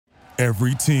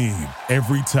Every team,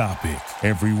 every topic,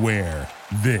 everywhere.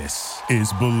 This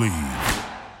is Believe.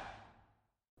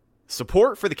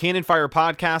 Support for the Cannon Fire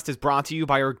podcast is brought to you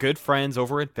by our good friends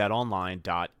over at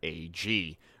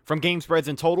betonline.ag. From game spreads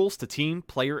and totals to team,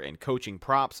 player, and coaching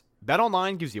props,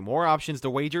 BetOnline gives you more options to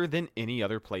wager than any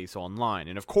other place online.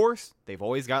 And of course, they've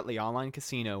always got the online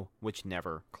casino, which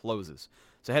never closes.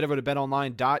 So head over to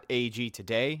betonline.ag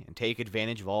today and take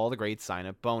advantage of all the great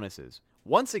sign-up bonuses.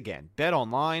 Once again,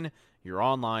 BetOnline, your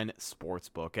online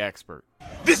sportsbook expert.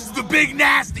 This is the Big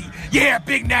Nasty. Yeah,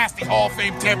 Big Nasty. Hall of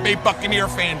Fame Tampa Bay Buccaneer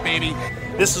fan, baby.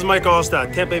 This is Mike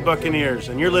Allstott, Tampa Bay Buccaneers,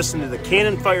 and you're listening to the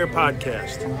Cannon Fire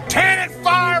Podcast. Cannon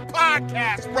Fire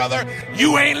Podcast, brother.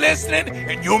 You ain't listening,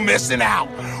 and you're missing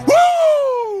out. Woo!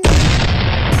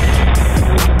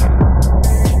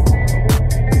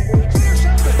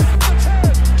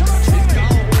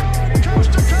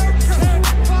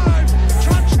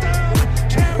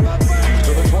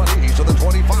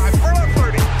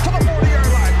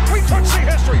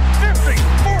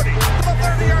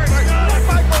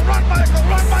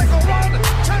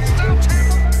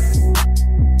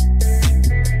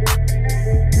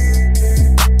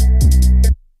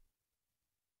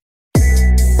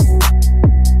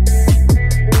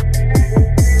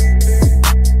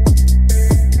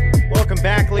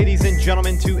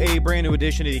 Gentlemen, to a brand new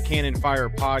edition of the Cannon Fire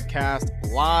podcast,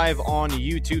 live on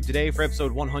YouTube today for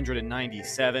episode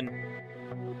 197.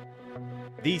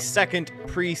 The second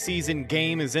preseason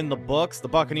game is in the books. The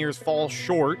Buccaneers fall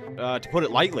short, to put it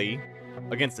lightly,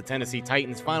 against the Tennessee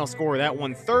Titans. Final score of that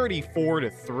one,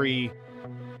 34-3.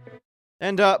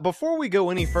 And before we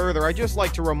go any further, I'd just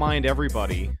like to remind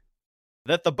everybody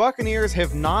that the Buccaneers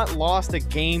have not lost a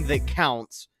game that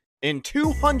counts in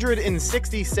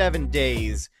 267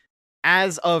 days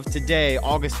as of today,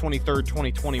 August 23rd,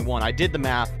 2021. I did the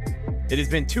math. It has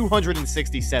been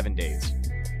 267 days.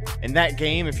 And that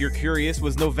game, if you're curious,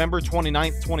 was November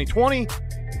 29th, 2020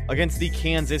 against the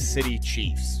Kansas City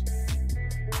Chiefs.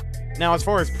 Now, as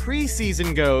far as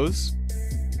preseason goes,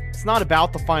 it's not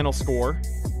about the final score.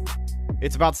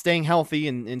 It's about staying healthy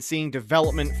and seeing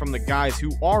development from the guys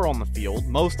who are on the field,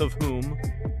 most of whom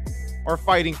are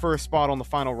fighting for a spot on the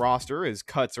final roster as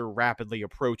cuts are rapidly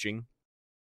approaching.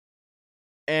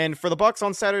 And for the Bucs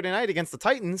on Saturday night against the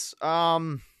Titans,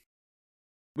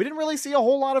 we didn't really see a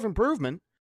whole lot of improvement.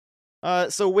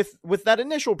 So with that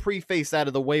initial preface out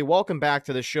of the way, welcome back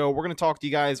to the show. We're going to talk to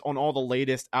you guys on all the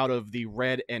latest out of the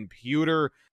Red and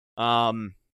Pewter.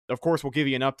 Of course, we'll give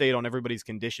you an update on everybody's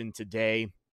condition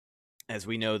today, as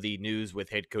we know the news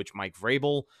with head coach Mike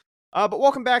Vrabel. But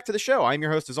welcome back to the show. I'm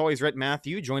your host, as always, Rhett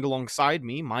Matthew, joined alongside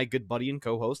me, my good buddy and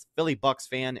co-host, Philly Bucs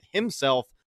fan himself,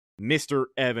 Mr.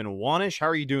 Evan Wanish. How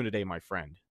are you doing today, my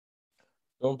friend?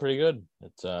 Doing pretty good.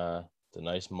 It's a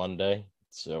nice Monday.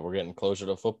 We're getting closer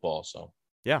to football, so.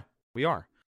 Yeah, we are.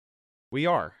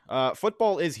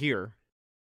 Football is here.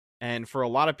 And for a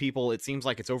lot of people, it seems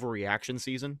like it's overreaction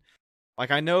season. Like,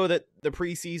 I know that the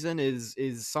preseason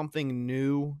is something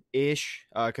new-ish,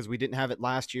 because we didn't have it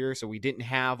last year, so we didn't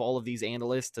have all of these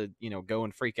analysts to, go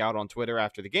and freak out on Twitter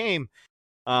after the game.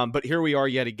 But here we are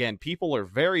yet again. People are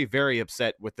very, very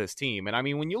upset with this team. And I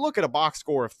mean, when you look at a box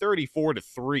score of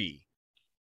 34-3,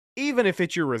 even if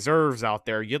it's your reserves out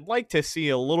there, you'd like to see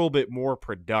a little bit more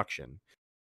production.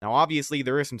 Now, obviously,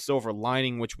 there is some silver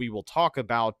lining, which we will talk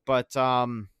about. But,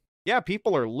 yeah,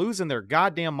 people are losing their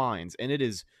goddamn minds. And it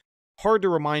is hard to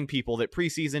remind people that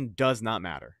preseason does not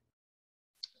matter.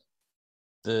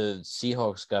 The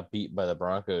Seahawks got beat by the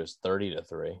Broncos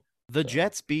 30-3. The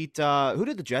Jets beat, who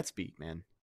did the Jets beat, man?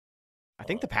 I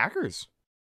think the Packers,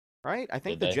 right? I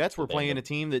think the Jets were playing a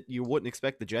team that you wouldn't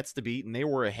expect the Jets to beat, and they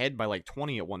were ahead by like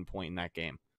 20 at one point in that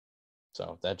game.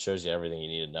 So that shows you everything you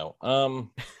need to know.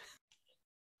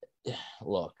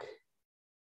 Look,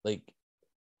 like,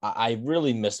 I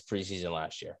really missed preseason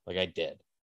last year. Like, I did.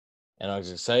 And I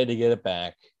was excited to get it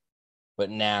back. But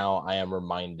now I am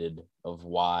reminded of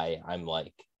why I'm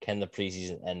like, can the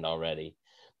preseason end already?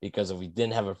 Because if we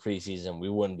didn't have a preseason, we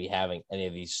wouldn't be having any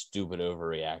of these stupid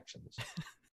overreactions.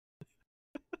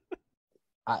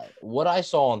 What I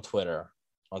saw on Twitter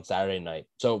on Saturday night.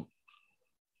 So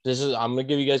I'm going to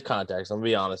give you guys context. I'm going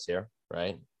to be honest here,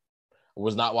 right? I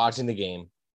was not watching the game.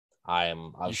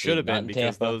 You should have been,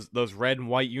 because those red and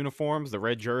white uniforms, the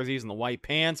red jerseys and the white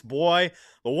pants, boy,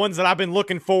 the ones that I've been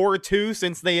looking forward to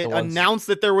since they announced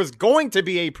that there was going to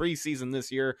be a preseason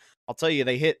this year. I'll tell you,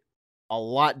 they hit a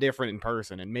lot different in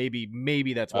person, and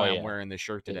maybe that's why I'm wearing this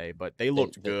shirt today. But they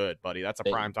looked good, buddy. That's a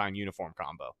primetime uniform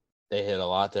combo. They hit a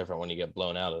lot different when you get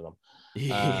blown out of them.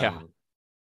 Yeah.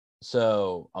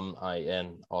 So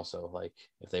and also, like,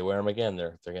 if they wear them again,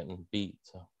 they're getting beat.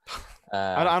 So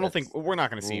I don't think we're not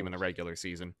going to see him in the Oof. regular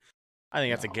season. I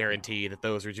think that's a No. guarantee that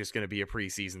those are just going to be a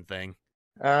preseason thing.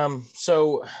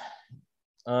 So,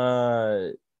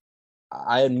 I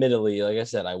admittedly, like I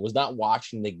said, I was not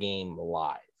watching the game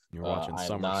live. You're watching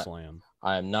SummerSlam.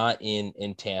 I am not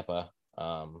in Tampa.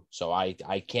 So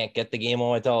I can't get the game on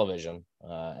my television.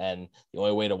 And the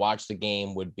only way to watch the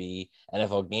game would be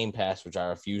NFL Game Pass, which I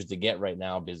refuse to get right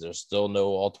now because there's still no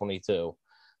All 22.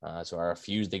 So I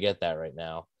refuse to get that right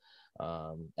now.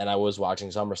 And I was watching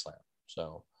SummerSlam.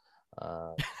 So,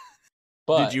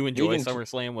 but did you enjoy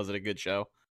SummerSlam? Was it a good show?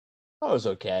 Oh, it was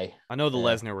okay. I know the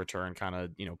Lesnar return kind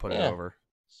of, put it over.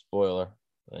 Spoiler.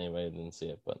 Anybody didn't see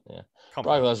it, but yeah.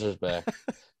 Brock Lesnar's back.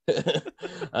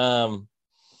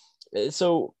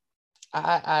 So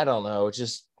I don't know.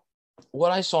 Just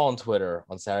what I saw on Twitter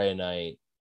on Saturday night,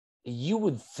 you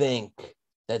would think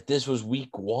that this was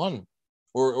week one.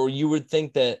 Or you would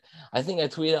think that, I think I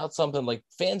tweeted out something like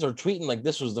fans are tweeting like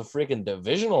this was the freaking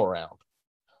divisional round,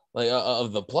 like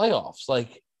of the playoffs.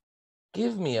 Like,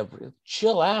 give me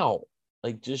chill out.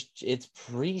 Like, just, it's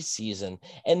preseason.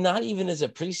 And not even is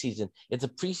it preseason. It's a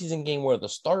preseason game where the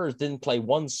starters didn't play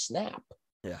one snap.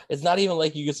 Yeah. It's not even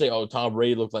like you could say, oh, Tom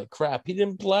Brady looked like crap. He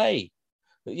didn't play.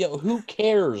 Who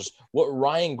cares what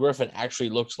Ryan Griffin actually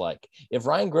looks like? If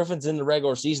Ryan Griffin's in the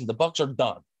regular season, the Bucs are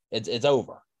done. It's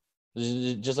over.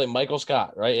 Just like Michael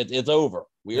Scott, right? It's over.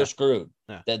 We are screwed.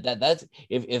 Yeah. That's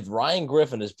if Ryan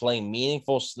Griffin is playing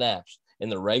meaningful snaps in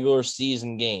the regular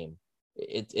season game,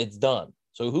 it's done.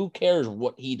 So who cares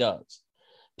what he does?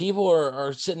 People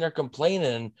are sitting there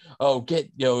complaining. Oh,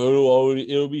 it'll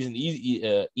be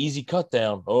an easy cut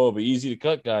down. Oh, it'll be easy to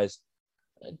cut, guys.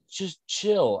 Just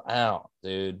chill out,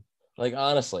 dude. Like,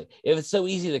 honestly, if it's so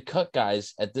easy to cut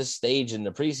guys at this stage in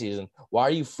the preseason, why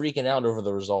are you freaking out over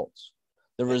the results?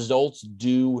 The results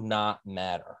do not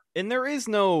matter. And there is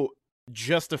no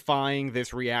justifying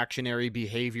this reactionary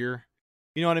behavior.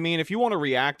 You know what I mean? If you want to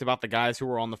react about the guys who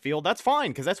are on the field, that's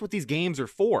fine, because that's what these games are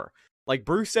for. Like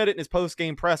Bruce said it in his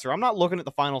post-game presser, I'm not looking at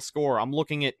the final score. I'm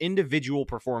looking at individual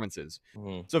performances.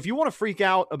 Mm-hmm. So if you want to freak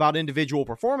out about individual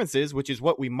performances, which is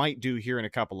what we might do here in a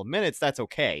couple of minutes, that's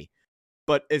okay.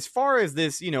 But as far as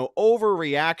this,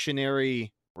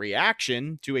 overreactionary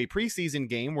reaction to a preseason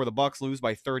game where the Bucs lose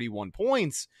by 31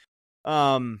 points,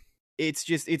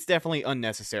 it's definitely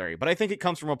unnecessary. But I think it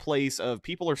comes from a place of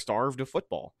people are starved of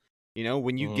football.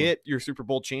 When you get your Super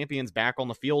Bowl champions back on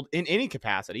the field in any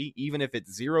capacity, even if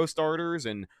it's 0 starters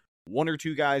and 1 or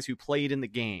 2 guys who played in the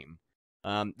game,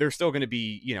 there's still going to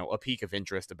be, a peak of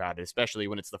interest about it, especially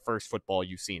when it's the first football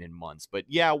you've seen in months. But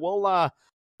yeah, we'll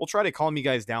try to calm you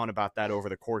guys down about that over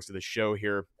the course of the show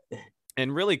here.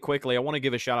 And really quickly, I want to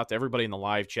give a shout out to everybody in the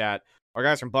live chat. Our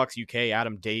guys from Bucs UK,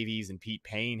 Adam Davies and Pete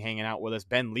Payne hanging out with us.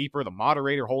 Ben Leeper, the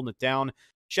moderator, holding it down.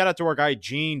 Shout out to our guy,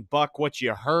 Gene Buck, what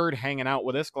you heard, hanging out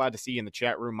with us. Glad to see you in the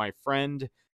chat room, my friend.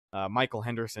 Michael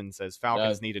Henderson says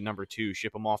Falcons need a number 2.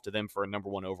 Ship them off to them for a number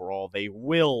 1 overall. They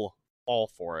will fall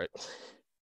for it.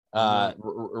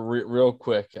 Real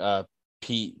quick,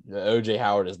 Pete, OJ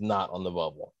Howard is not on the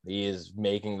bubble. He is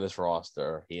making this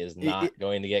roster. He is not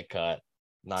going to get cut.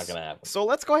 Not going to happen. So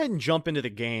let's go ahead and jump into the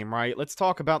game, right? Let's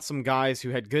talk about some guys who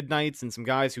had good nights and some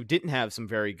guys who didn't have some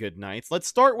very good nights. Let's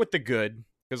start with the good,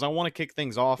 because I want to kick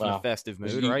things off in a festive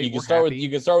mood, right? You can start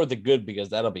with the good, because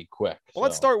that'll be quick. Well,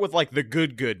 let's start with like the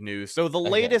good news. So the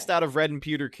latest out of Red and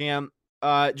Pewter camp,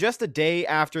 just a day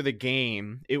after the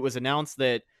game, it was announced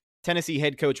that Tennessee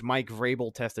head coach Mike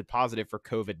Vrabel tested positive for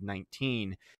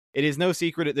COVID-19. It is no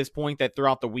secret at this point that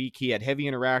throughout the week he had heavy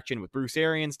interaction with Bruce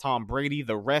Arians, Tom Brady,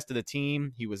 the rest of the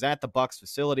team. He was at the Bucs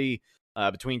facility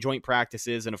between joint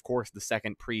practices and, of course, the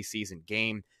second preseason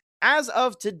game. As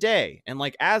of today, and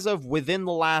as of within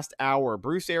the last hour,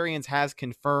 Bruce Arians has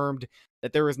confirmed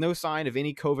that there is no sign of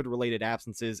any COVID-related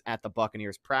absences at the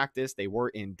Buccaneers practice. They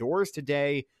were indoors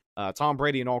today. Tom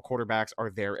Brady and all quarterbacks are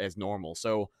there as normal.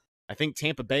 So I think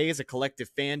Tampa Bay as a collective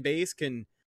fan base can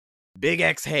big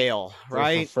exhale,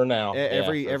 right? For now.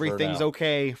 Everything's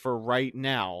okay for right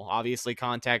now. Obviously,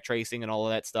 contact tracing and all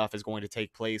of that stuff is going to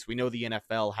take place. We know the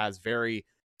NFL has very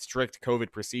strict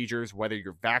COVID procedures, whether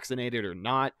you're vaccinated or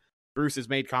not. Bruce has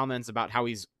made comments about how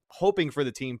he's hoping for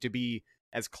the team to be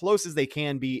as close as they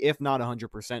can be, if not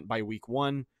 100% by week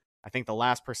 1. I think the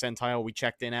last percentile we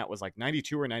checked in at was like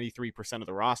 92 or 93% of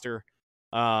the roster.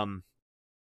 And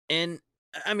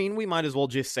I mean, we might as well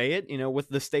just say it, with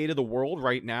the state of the world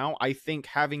right now, I think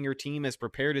having your team as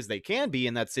prepared as they can be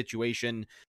in that situation,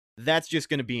 that's just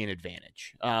going to be an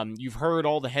advantage. You've heard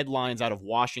all the headlines out of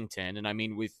Washington, and I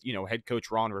mean, with, head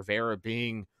coach Ron Rivera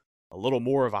being a little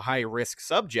more of a high-risk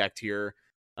subject here,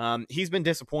 he's been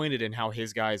disappointed in how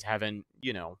his guys haven't,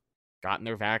 gotten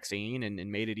their vaccine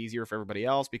and made it easier for everybody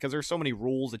else, because there's so many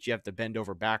rules that you have to bend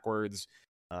over backwards.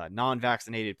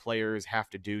 Non-vaccinated players have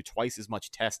to do twice as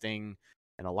much testing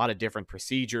and a lot of different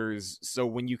procedures. So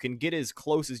when you can get as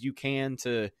close as you can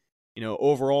to,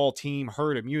 overall team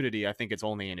herd immunity, I think it's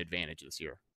only an advantage this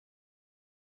year.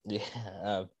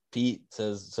 Yeah, Pete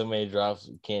says so many drops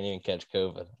you can't even catch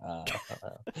COVID.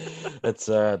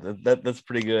 That's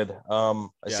pretty good. I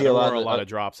see a lot of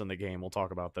drops in the game. We'll talk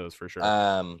about those for sure.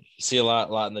 See a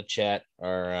lot in the chat.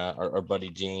 Our buddy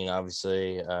Gene,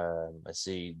 obviously. I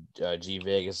see G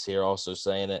Vegas here also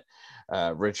saying it.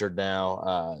 Richard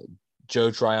now.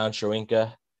 Joe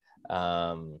Tryon-Shoyinka.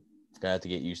 Gonna have to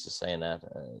get used to saying that.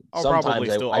 I'll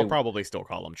probably still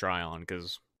call him Tryon,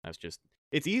 because that's just.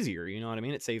 It's easier, you know what I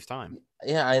mean? It saves time.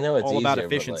 Yeah, I know it's all easier, about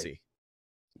efficiency.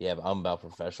 But I'm about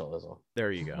professionalism.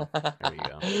 There you go.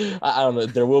 I don't know.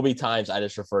 There will be times I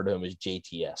just refer to him as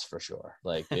JTS for sure.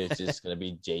 Like, it's just going to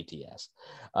be JTS.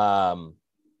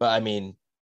 But I mean,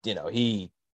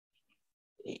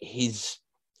 he's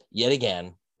yet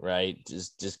again, right?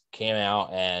 Just came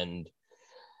out, and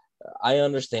I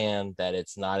understand that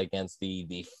it's not against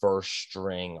the first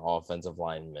string offensive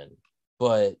lineman.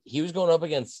 But he was going up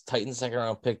against Titans second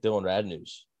round pick Dylan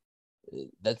Radnews.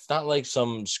 That's not like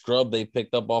some scrub they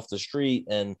picked up off the street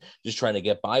and just trying to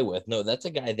get by with. No, that's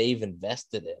a guy they've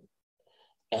invested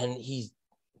in. And he's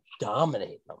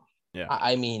dominating them. Yeah.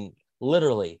 I mean,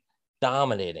 literally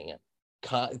dominating him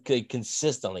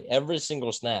consistently. Every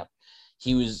single snap,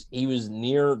 he was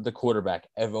near the quarterback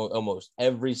almost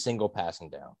every single passing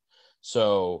down.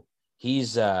 So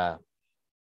he's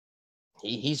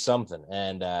something,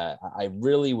 and I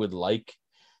really would like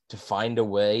to find a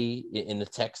way in the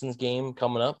Texans game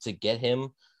coming up to get him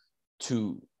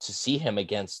to see him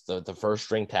against the first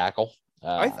string tackle.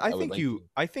 I think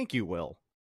you will.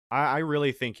 I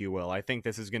really think you will. I think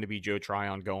this is going to be Joe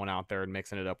Tryon going out there and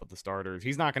mixing it up with the starters.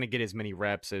 He's not going to get as many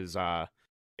reps as at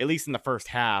least in the first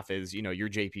half as your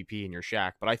JPP and your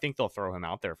Shaq, but I think they'll throw him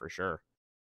out there for sure.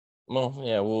 Well,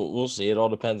 yeah, we'll see. It all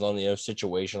depends on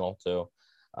situational too.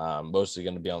 Mostly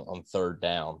going to be on third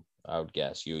down, I would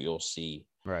guess. You'll see,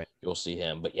 right? You'll see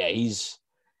him, but yeah, he's.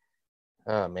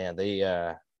 Oh man, they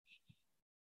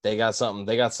got something.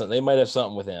 They might have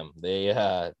something with him.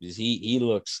 He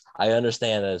looks. I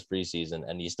understand that it's preseason,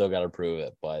 and you still got to prove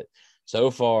it. But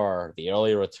so far, the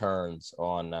early returns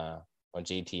on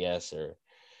GTS are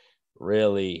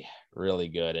really, really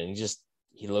good, and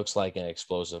he looks like an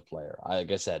explosive player. Like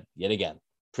I said, yet again,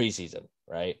 preseason.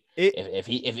 Right. If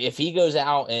he goes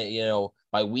out and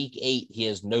by week 8 he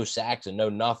has no sacks and no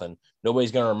nothing,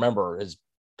 nobody's gonna remember his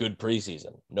good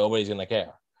preseason. Nobody's gonna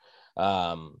care.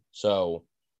 So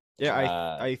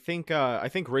yeah, I think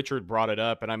Richard brought it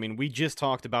up, and I mean we just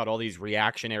talked about all these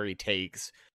reactionary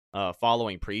takes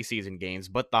following preseason games,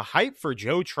 but the hype for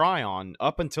Joe Tryon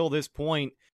up until this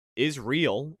point is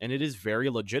real, and it is very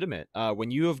legitimate. When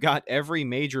you have got every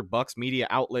major Bucs media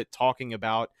outlet talking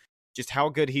about just how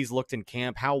good he's looked in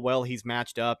camp, how well he's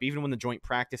matched up. Even when the joint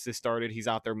practices started, he's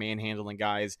out there manhandling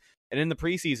guys. And in the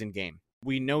preseason game,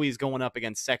 we know he's going up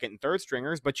against second and third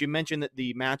stringers, but you mentioned that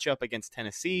the matchup against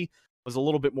Tennessee was a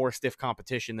little bit more stiff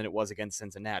competition than it was against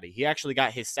Cincinnati. He actually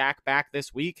got his sack back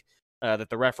this week that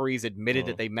the referees admitted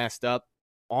that they messed up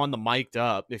on the mic'd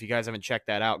up. If you guys haven't checked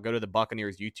that out, go to the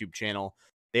Buccaneers YouTube channel.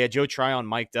 They had Joe Tryon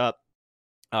mic'd up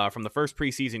from the first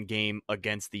preseason game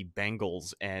against the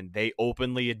Bengals, and they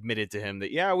openly admitted to him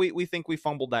that, yeah, we think we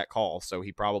fumbled that call, so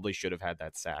he probably should have had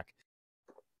that sack.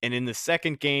 And in the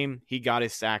second game, he got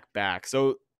his sack back.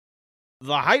 So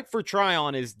the hype for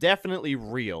Tryon is definitely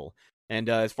real. And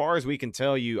as far as we can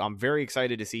tell you, I'm very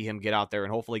excited to see him get out there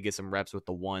and hopefully get some reps with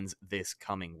the ones this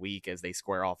coming week as they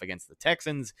square off against the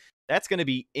Texans. That's going to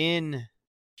be in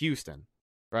Houston,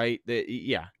 right?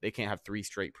 They can't have 3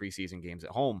 straight preseason games at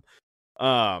home.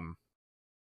 But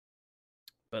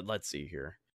let's see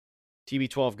here.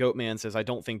 TB12 Goatman says, I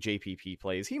don't think JPP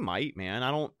plays. He might,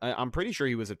 man. I'm pretty sure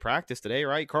he was at practice today,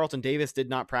 right? Carlton Davis did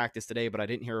not practice today, but I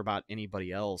didn't hear about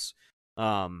anybody else.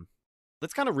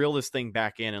 Let's kind of reel this thing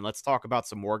back in and let's talk about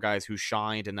some more guys who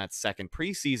shined in that second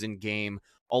preseason game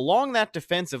along that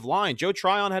defensive line. Joe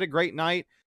Tryon had a great night,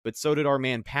 but so did our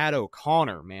man Pat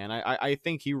O'Connor, man. I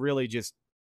think he really just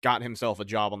got himself a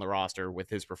job on the roster with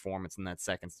his performance in that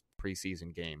second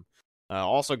preseason game.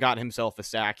 Also got himself a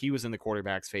sack. He was in the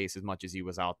quarterback's face as much as he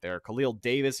was out there. Khalil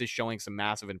Davis is showing some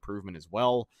massive improvement as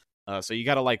well. So you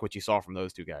got to like what you saw from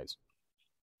those two guys.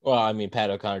 Well, I mean,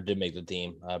 Pat O'Connor did make the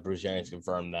team. Bruce Arians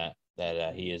confirmed that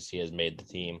he has made the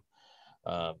team.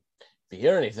 you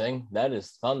hear anything, that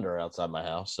is thunder outside my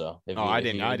house. So I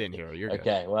didn't hear it. You're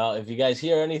okay. Good. Well, if you guys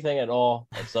hear anything at all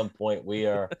at some point, we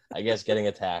are, I guess, getting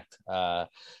attacked.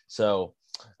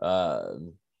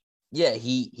 Yeah,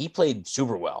 he played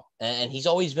super well, and he's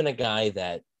always been a guy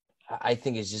that I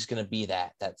think is just going to be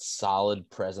that solid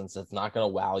presence that's not going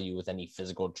to wow you with any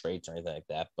physical traits or anything like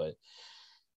that, but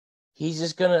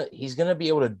he's going to be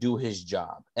able to do his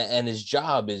job, and his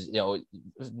job is,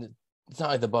 it's not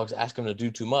like the Bucks ask him to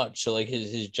do too much, so like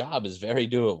his job is very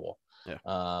doable.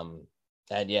 Yeah.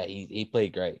 And yeah, he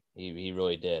played great. He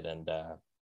really did, and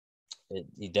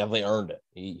he definitely earned it.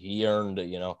 He earned it,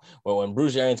 Well, when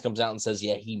Bruce Arians comes out and says,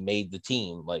 yeah, he made the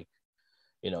team, like,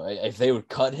 if they would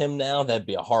cut him now, that'd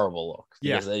be a horrible look.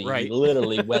 Because right. He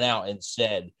literally went out and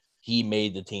said he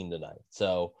made the team tonight.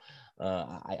 So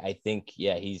I think,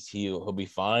 yeah, he'll be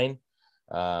fine.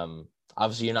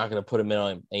 Obviously, you're not going to put him in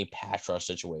on any pass rush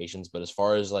situations, but as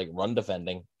far as like run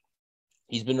defending,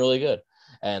 he's been really good.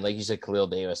 And like you said, Khalil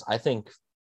Davis, I think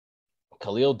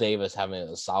Khalil Davis having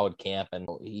a solid camp, and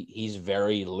he's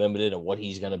very limited in what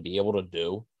he's going to be able to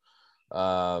do.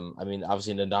 I mean,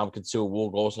 obviously, Ndamukong Suh,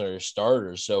 Will Golson are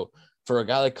starters. So for a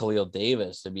guy like Khalil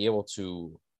Davis to be able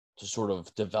to sort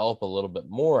of develop a little bit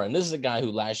more, and this is a guy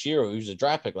who was a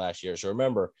draft pick last year. So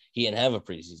remember, he didn't have a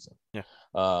preseason.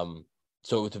 Yeah.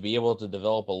 So to be able to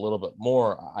develop a little bit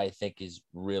more, I think is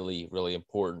really, really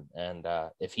important. And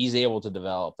if he's able to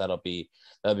develop, that'll be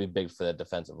big for the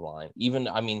defensive line. Even,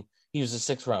 I mean, he was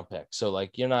a 6th round pick. So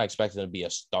like, you're not expecting to be a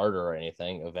starter or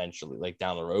anything eventually, like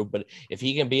down the road, but if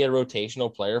he can be a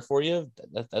rotational player for you,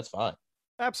 that's fine.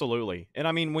 Absolutely. And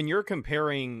I mean, when you're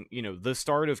comparing, the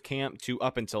start of camp to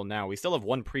up until now, we still have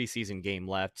one preseason game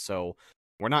left. So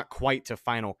we're not quite to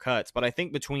final cuts, but I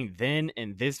think between then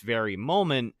and this very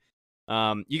moment,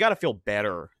 you got to feel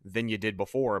better than you did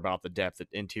before about the depth at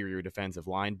interior defensive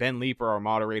line. Ben Leeper, our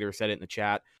moderator, said it in the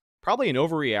chat. Probably an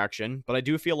overreaction, but I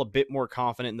do feel a bit more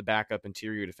confident in the backup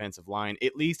interior defensive line,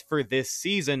 at least for this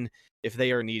season, if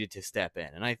they are needed to step in.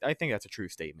 And I think that's a true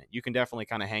statement. You can definitely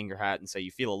kind of hang your hat and say you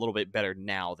feel a little bit better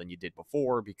now than you did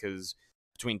before, because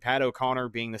between Pat O'Connor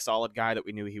being the solid guy that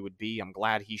we knew he would be, I'm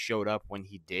glad he showed up when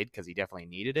he did, because he definitely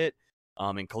needed it.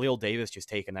 And Khalil Davis just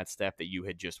taking that step that you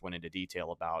had just went into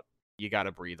detail about. You got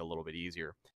to breathe a little bit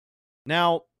easier.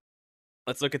 Now,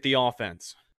 let's look at the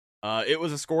offense. It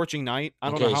was a scorching night.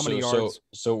 I don't know how many yards.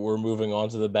 So we're moving on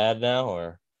to the bad now,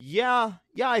 or? Yeah,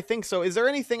 I think so. Is there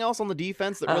anything else on the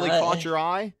defense that really caught your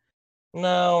eye?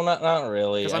 No, not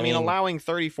really. Because, I mean, allowing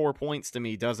 34 points to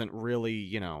me doesn't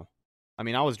really, I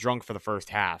mean, I was drunk for the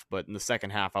first half, but in the second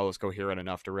half, I was coherent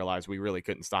enough to realize we really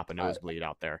couldn't stop a nosebleed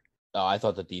out there. Oh, I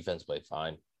thought the defense played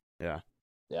fine. Yeah.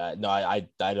 Yeah, no, I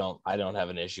don't have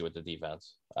an issue with the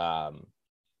defense. I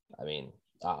mean,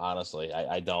 honestly,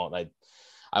 I don't.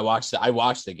 I watched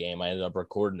the game. I ended up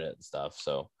recording it and stuff.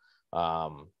 So,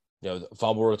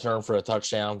 fumble return for a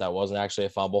touchdown that wasn't actually a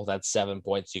fumble. That's 7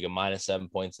 points. You can minus 7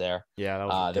 points there. Yeah, that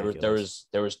was ridiculous.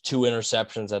 There was 2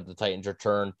 interceptions that the Titans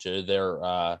returned to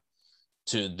their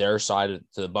side,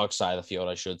 to the Bucs side of the field,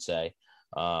 I should say.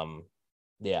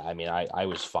 Yeah, I mean, I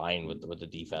was fine with the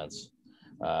defense.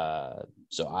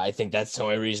 So I think that's the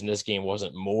only reason this game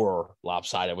wasn't more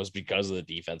lopsided was because of the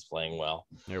defense playing well.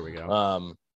 There we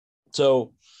go.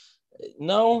 So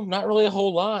no, not really a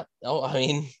whole lot. Oh, I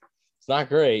mean, it's not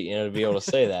great, to be able to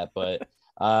say that, but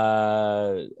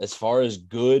as far as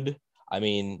good, I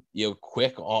mean,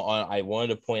 quick on, I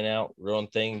wanted to point out one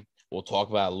thing. We'll talk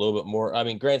about a little bit more. I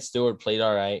mean, Grant Stewart played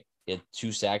all right. He had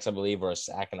 2 sacks, I believe, or a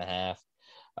sack and a half.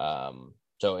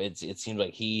 So it seems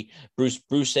like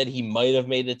Bruce said he might have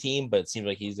made the team, but it seems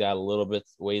like he's got a little bit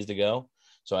ways to go.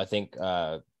 So I think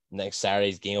next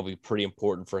Saturday's game will be pretty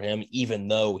important for him, even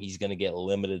though he's going to get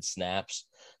limited snaps.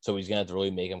 So he's going to have to really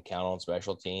make him count on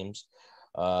special teams.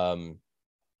 But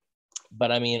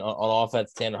I mean, on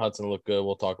offense, Tanner Hudson looked good.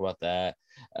 We'll talk about that.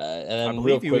 And then I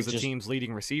believe he was the team's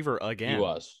leading receiver again. He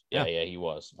was. Yeah, he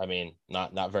was. I mean,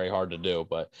 not very hard to do.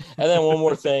 But and then one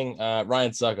more thing,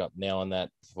 Ryan Suckup nailing that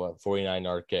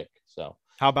 49-yard kick. So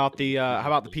how about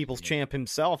the people's champ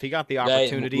himself? He got the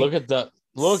opportunity. Look at the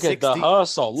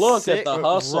hustle. Look at the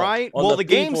hustle. Right. Well, the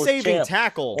game-saving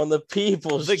tackle on the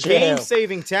people's the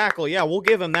game-saving tackle. Yeah, we'll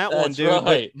give him that one, dude.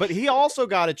 Right. But he also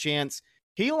got a chance.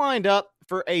 He lined up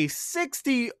for a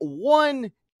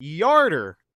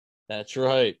 61-yarder. That's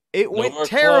right. It went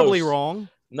terribly wrong.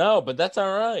 No, but that's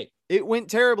all right. It went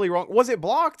terribly wrong. Was it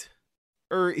blocked?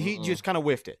 Or he just kind of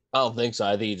whiffed it? I don't think so.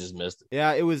 I think he just missed it.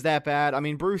 Yeah, it was that bad. I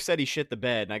mean, Bruce said he shit the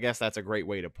bed, and I guess that's a great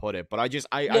way to put it. But I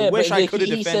wish I could have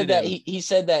defended him. He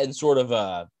said that in sort of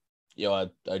a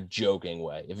a joking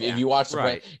way. If Yeah, you watch the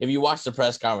right. if you watch the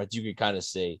press conference, you could kind of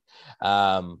see.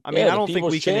 I mean, I don't think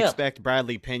we can expect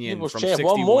Bradley Pinion People's from champ.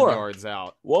 61 yards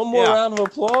out. One more round of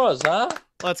applause, huh?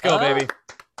 Let's go, baby.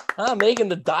 Making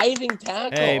the diving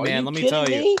tackle. Hey, Are man, you let me kidding tell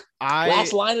you, me?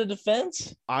 Last line of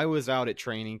defense. I was out at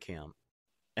training camp,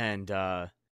 and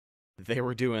they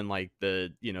were doing like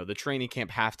the training camp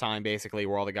halftime, basically,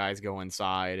 where all the guys go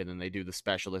inside, and then they do the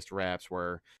specialist reps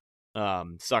where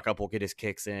Suck Up will get his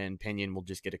kicks in, Pinion will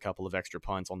just get a couple of extra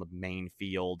punts on the main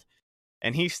field,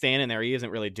 and he's standing there. He isn't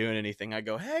really doing anything. I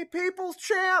go, "Hey, people's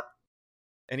champ,"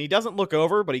 and he doesn't look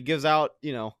over, but he gives out,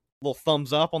 little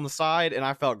thumbs up on the side, and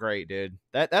I felt great, dude.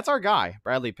 That's our guy,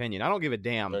 Bradley Pinion. I don't give a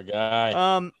damn. Our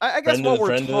guy. I guess while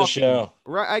we're talking,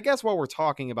 right? I guess while we're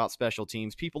talking about special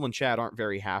teams, people in chat aren't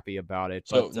very happy about it.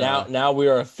 So but, now we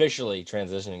are officially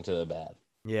transitioning to the bad.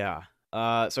 Yeah.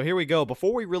 So here we go.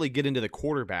 Before we really get into the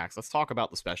quarterbacks, let's talk about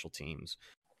the special teams.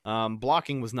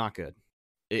 Blocking was not good.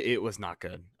 It was not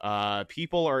good.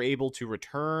 People are able to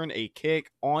return a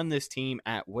kick on this team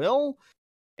at will.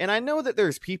 And I know that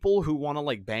there's people who want to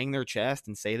like bang their chest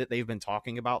and say that they've been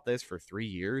talking about this for 3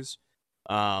 years.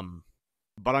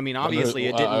 But I mean, obviously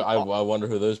it didn't. I wonder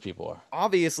who those people are.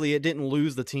 Obviously, it didn't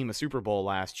lose the team a Super Bowl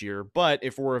last year. But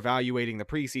if we're evaluating the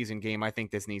preseason game, I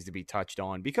think this needs to be touched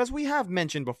on because we have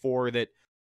mentioned before that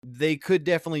they could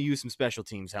definitely use some special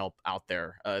teams help out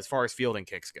there as far as fielding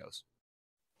kicks goes.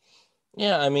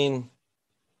 Yeah, I mean,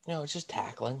 it's just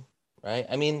tackling, right?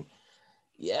 I mean.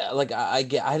 Yeah, like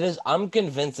I'm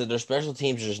convinced that their special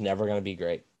teams are just never going to be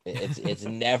great. It's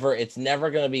never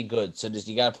going to be good. So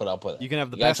you got to put up with it. You can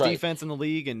have the best defense in the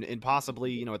league and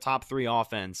possibly a top 3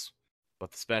 offense,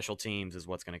 but the special teams is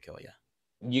what's going to kill you.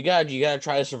 You got to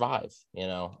try to survive.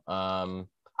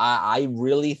 I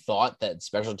really thought that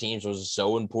special teams was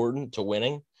so important to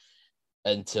winning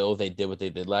until they did what they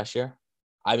did last year.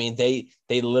 I mean, they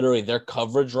literally their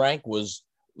coverage rank was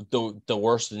the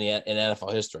worst in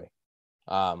NFL history.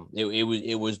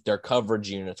 It was their coverage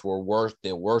units were worse.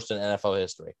 They're worse in NFL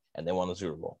history, and they won the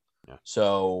Super Bowl. Yeah.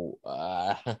 So,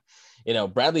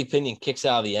 Bradley Pinion kicks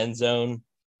out of the end zone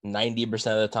 90%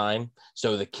 of the time.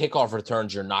 So the kickoff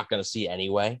returns you're not going to see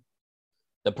anyway.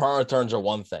 The punt returns are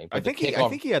one thing. But I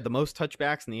think he had the most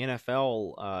touchbacks in the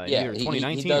NFL either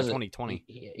 2019 or 2020.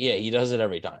 He does it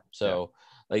every time. So. Yeah.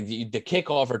 Like the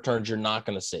kickoff returns, you're not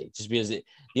going to see just because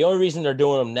the only reason they're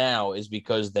doing them now is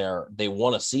because they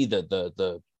want to see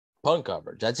the punt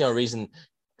coverage. That's the only reason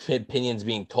Pinion's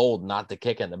being told not to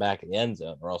kick in the back of the end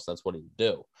zone, or else that's what he'd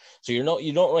do. So you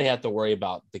don't really have to worry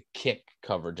about the kick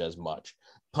coverage as much.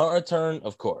 Punt return,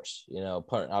 of course,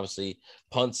 punt obviously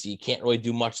punts you can't really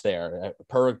do much there. A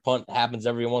perfect punt happens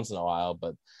every once in a while,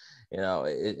 but.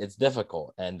 It's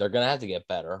difficult, and they're going to have to get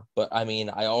better. But, I mean,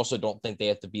 I also don't think they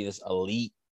have to be this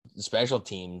elite special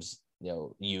teams,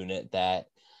 unit that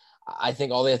I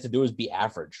think all they have to do is be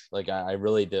average. Like, I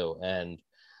really do. And,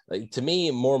 like, to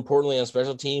me, more importantly on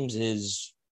special teams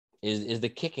is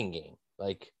the kicking game.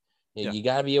 Like, you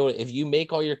got to be able to – if you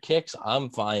make all your kicks, I'm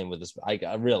fine with this.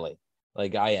 I really –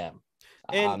 like, I am.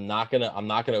 And I'm not gonna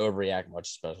overreact much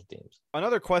to special teams.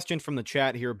 Another question from the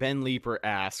chat here. Ben Leeper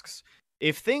asks –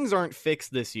 if things aren't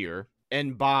fixed this year,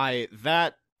 and by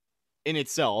that in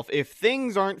itself, if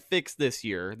things aren't fixed this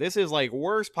year, this is like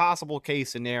worst possible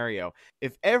case scenario.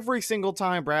 If every single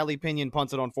time Bradley Pinion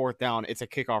punts it on 4th down, it's a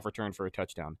kickoff return for a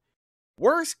touchdown.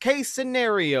 Worst case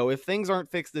scenario, if things aren't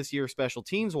fixed this year special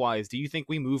teams wise, do you think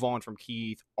we move on from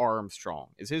Keith Armstrong?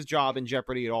 Is his job in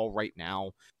jeopardy at all right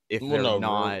now? If they're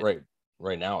not.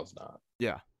 Right now it's not.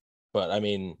 Yeah. But I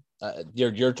mean,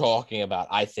 you're talking about,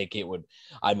 I think it would,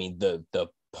 I mean, the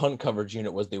punt coverage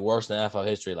unit was the worst in NFL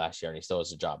history last year, and he still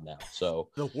has a job now. So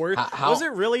the worst, was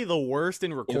it really the worst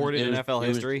in recorded NFL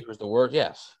history? It was the worst.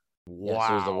 Yes. Wow. Yes,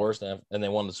 it was the worst, and they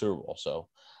won the Super Bowl. So,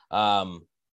 I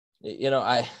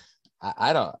don't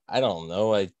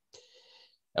know.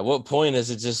 At what point is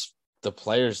it just the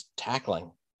players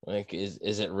tackling? Like,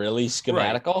 is it really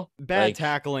schematical? Right. Bad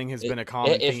tackling has been a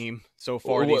common theme so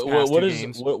far these past 2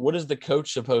 games. What is the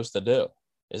coach supposed to do?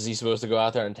 Is he supposed to go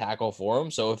out there and tackle for him?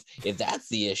 So if that's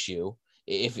the issue,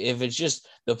 if it's just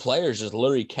the players just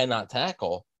literally cannot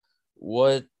tackle,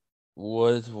 what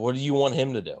do you want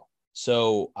him to do?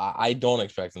 So I don't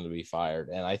expect him to be fired.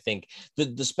 And I think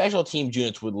the special teams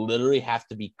units would literally have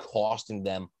to be costing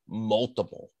them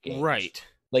multiple games. Right.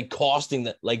 Like costing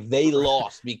that, like they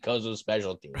lost because of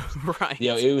special teams. Right.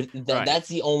 That's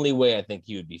the only way I think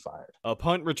he would be fired. A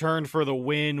punt return for the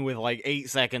win with like 8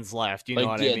 seconds left. You know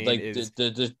what I mean? Like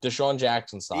the Deshaun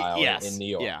Jackson style in New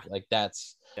York. Yeah. Like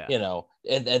that's,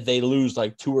 and they lose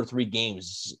like 2 or 3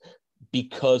 games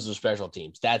because of special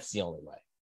teams. That's the only way.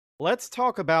 Let's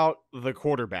talk about the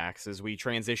quarterbacks as we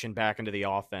transition back into the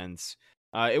offense.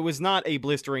 It was not a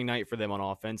blistering night for them on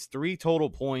offense. 3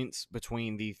 total points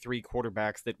between the 3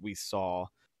 quarterbacks that we saw.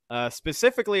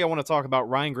 Specifically, I want to talk about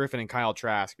Ryan Griffin and Kyle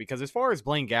Trask because as far as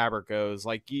Blaine Gabbert goes,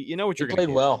 like you know what you're going to get.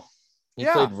 He played well. He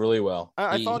played really well.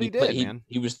 I thought he did, man.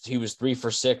 He was 3 for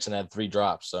 6 and had 3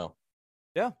 drops. So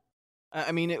yeah,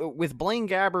 I mean, with Blaine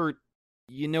Gabbert,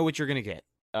 you know what you're going to get.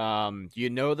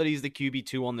 You know that he's the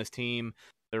QB2 on this team.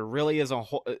 There really is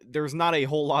there's not a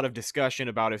whole lot of discussion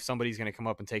about if somebody's going to come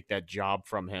up and take that job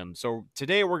from him. So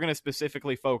today we're going to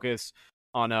specifically focus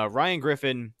on Ryan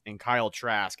Griffin and Kyle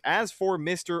Trask. As for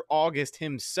Mr. August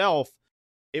himself,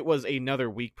 it was another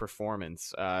weak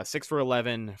performance. 6 for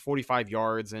 11, 45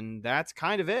 yards, and that's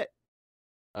kind of it.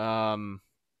 I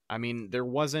mean, there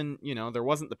wasn't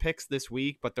the picks this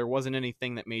week, but there wasn't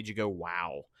anything that made you go,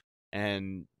 wow.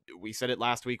 And we said it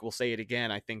last week, we'll say it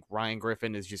again. I think Ryan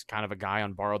Griffin is just kind of a guy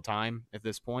on borrowed time at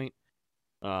this point.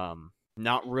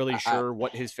 Not really sure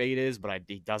what his fate is, but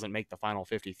he doesn't make the final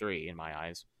 53 in my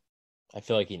eyes. I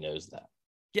feel like he knows that.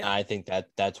 Yeah, I think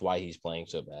that's why he's playing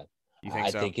so bad. You think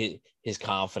so? I think his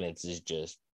confidence is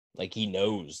just like he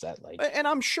knows that. Like, and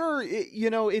I'm sure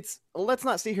it's. Let's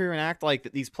not sit here and act like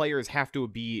that these players have to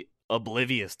be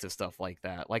oblivious to stuff like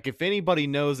that. Like, if anybody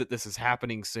knows that this is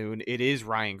happening soon, it is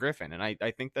Ryan Griffin, and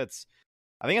I think that's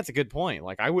a good point.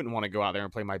 Like, I wouldn't want to go out there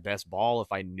and play my best ball if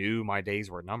I knew my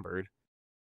days were numbered.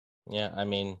 Yeah, I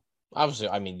mean, obviously,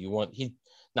 he's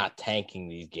not tanking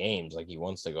these games. Like, he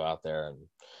wants to go out there and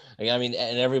and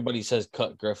everybody says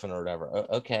cut Griffin or whatever.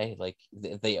 Okay, like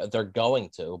they're going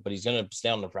to, but he's going to stay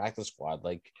on the practice squad.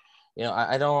 Like,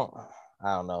 I don't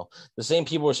know. The same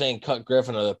people were saying cut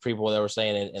Griffin are the people that were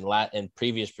saying in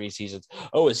previous preseasons,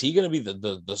 oh, is he going to be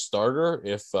the starter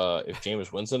if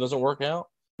Jameis Winston doesn't work out?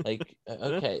 Like,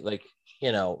 okay, like,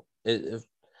 if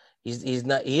he's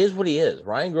not, he is what he is.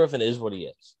 Ryan Griffin is what he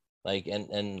is. Like,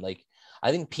 and like, I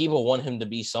think people want him to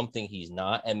be something he's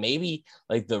not. And maybe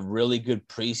like the really good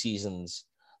preseasons,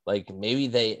 like maybe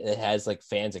it has like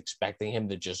fans expecting him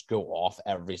to just go off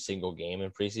every single game in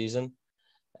preseason.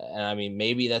 And I mean,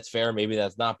 maybe that's fair. Maybe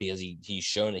that's not, because he's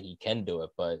shown that he can do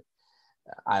it, but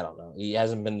I don't know. He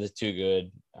hasn't been too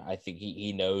good. I think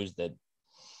he knows that,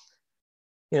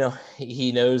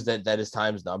 he knows that his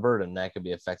time's numbered, and that could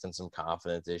be affecting some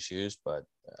confidence issues. But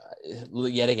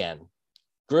yet again,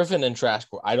 Griffin and Trask,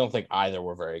 I don't think either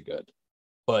were very good.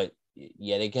 But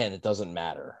yet again, it doesn't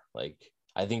matter. Like,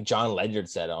 I think John Ledyard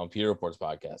said on Peter Report's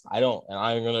podcast, and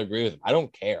I'm going to agree with him. I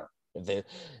don't care if they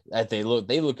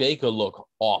could look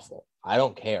awful. I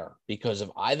don't care, because if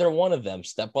either one of them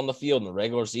step on the field in the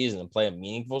regular season and play a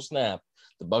meaningful snap,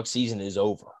 the Bucs season is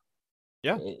over.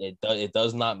 Yeah, it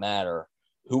does not matter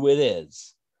who it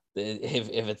is.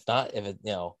 If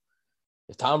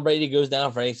Tom Brady goes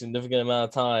down for any significant amount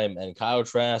of time, and Kyle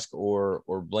Trask or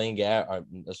Blaine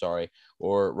Gabbert,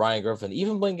 or Ryan Griffin,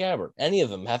 even Blaine Gabbert, any of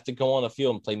them have to go on the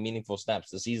field and play meaningful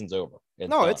snaps, the season's over.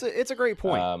 It's a great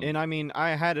point. And I mean,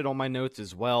 I had it on my notes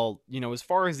as well. As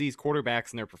far as these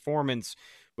quarterbacks and their performance,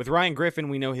 with Ryan Griffin,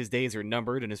 we know his days are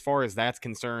numbered, and as far as that's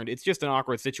concerned, it's just an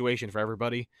awkward situation for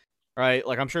everybody, right?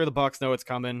 Like, I'm sure the Bucs know it's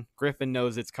coming. Griffin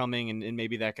knows it's coming, and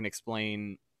maybe that can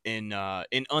explain in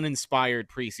uninspired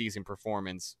preseason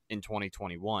performance in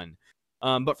 2021.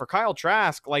 But for Kyle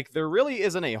Trask, like, there really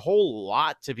isn't a whole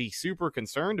lot to be super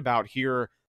concerned about here,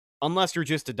 unless you're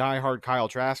just a diehard Kyle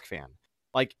Trask fan.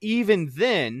 Like, even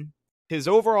then, his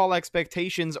overall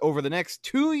expectations over the next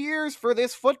 2 years for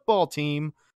this football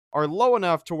team are low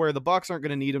enough to where the Bucs aren't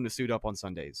going to need him to suit up on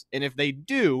Sundays. And if they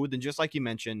do, then just like you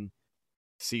mentioned,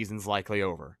 season's likely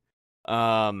over.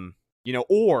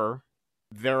 Or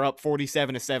they're up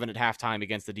 47-7 at halftime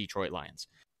against the Detroit Lions.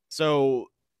 So,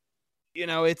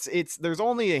 there's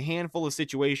only a handful of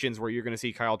situations where you're going to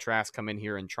see Kyle Trask come in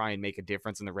here and try and make a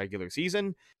difference in the regular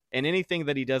season. And anything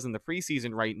that he does in the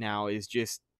preseason right now is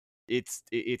just, it's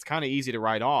kind of easy to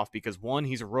write off, because one,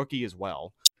 he's a rookie as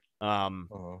well.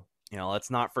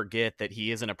 Let's not forget that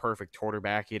he isn't a perfect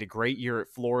quarterback. He had a great year at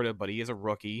Florida, but he is a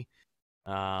rookie.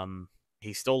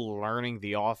 He's still learning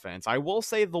the offense. I will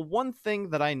say the one thing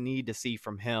that I need to see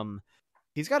from him,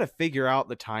 he's got to figure out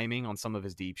the timing on some of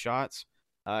his deep shots.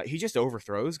 He just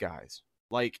overthrows guys.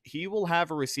 Like, he will have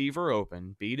a receiver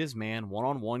open, beat his man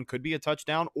one-on-one, could be a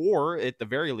touchdown, or at the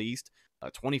very least,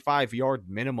 a 25-yard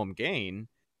minimum gain,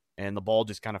 and the ball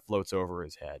just kind of floats over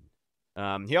his head.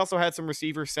 He also had some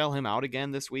receivers sell him out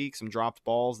again this week, some dropped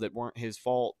balls that weren't his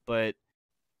fault, but,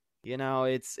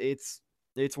 it's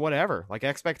whatever. Like,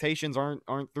 expectations aren't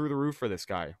through the roof for this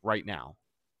guy right now.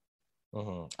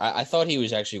 I thought he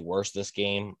was actually worse this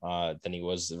game than he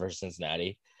was versus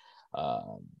Cincinnati.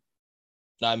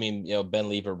 I mean, Ben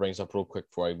Lever brings up real quick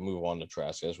before I move on to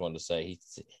Trask. I just wanted to say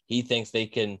he thinks they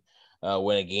can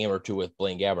win a game or two with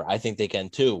Blaine Gabbert. I think they can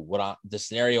too. The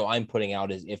scenario I'm putting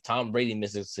out is if Tom Brady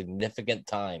misses significant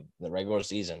time in the regular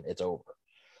season, it's over.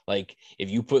 Like if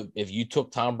you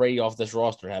took Tom Brady off this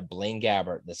roster and had Blaine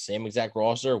Gabbert, the same exact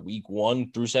roster, week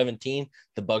 1 through 17,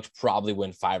 the Bucs probably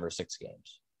win 5 or 6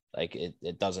 games. Like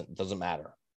it doesn't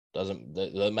matter.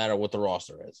 Doesn't matter what the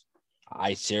roster is.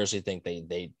 I seriously think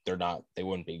they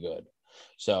wouldn't be good.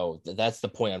 So that's the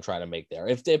point I'm trying to make there.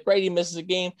 If Brady misses a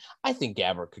game, I think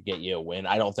Gabbert could get you a win.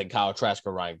 I don't think Kyle Trask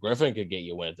or Ryan Griffin could get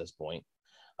you a win at this point.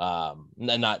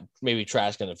 Not maybe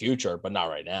Trask in the future, but not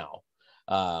right now.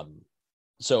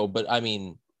 But I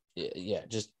mean, yeah,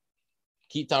 just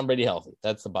keep Tom Brady healthy.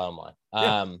 That's the bottom line.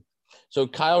 Yeah. So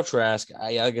Kyle Trask,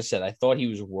 like I said, I thought he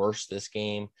was worse this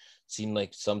game. Seemed like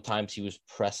sometimes he was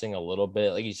pressing a little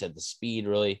bit. Like you said, the speed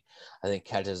really, I think,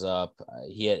 catches up.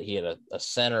 He had a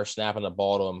center snapping the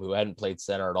ball to him who hadn't played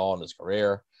center at all in his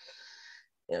career.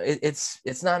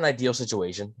 It's not an ideal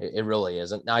situation. It really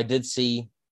isn't. Now, I did see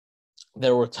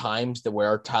there were times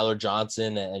where Tyler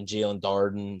Johnson and Jalen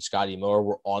Darden, Scotty Miller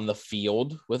were on the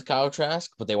field with Kyle Trask,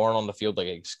 but they weren't on the field like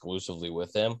exclusively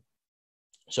with him.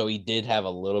 So he did have a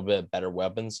little bit better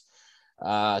weapons.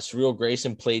 Surreal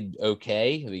Grayson played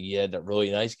okay. He had a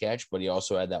really nice catch, but he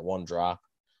also had that one drop.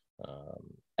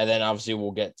 And then obviously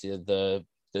we'll get to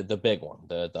the big one,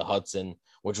 the Hudson,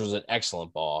 which was an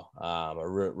excellent ball,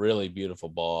 really beautiful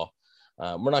ball.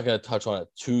 We're not going to touch on it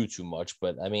too much,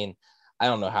 but I mean, I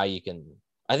don't know how you can.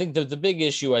 I think the big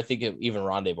issue, I think even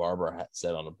Rondé Barber had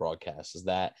said on the broadcast, is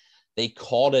that they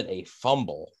called it a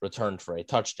fumble returned for a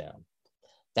touchdown.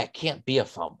 That can't be a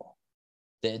fumble.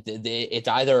 It's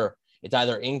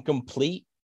either incomplete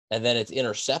and then it's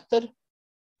intercepted,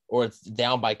 or it's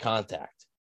down by contact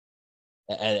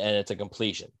and it's a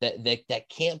completion. That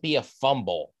can't be a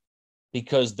fumble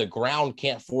because the ground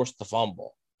can't force the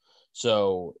fumble.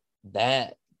 So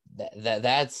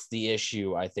that's the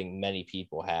issue I think many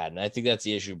people had, and I think that's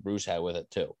the issue Bruce had with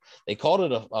it too. They called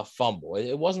it a fumble.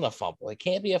 It wasn't a fumble. It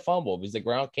can't be a fumble because the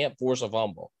ground can't force a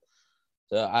fumble.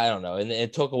 So I don't know, and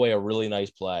it took away a really nice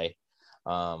play.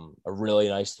 A really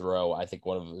nice throw. I think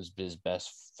one of his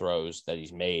best throws that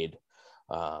he's made.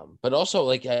 But also,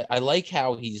 like, I like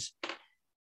how he's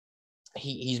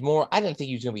more. I didn't think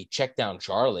he was going to be check down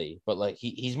Charlie, but like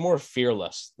he's more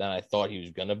fearless than I thought he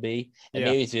was going to be. And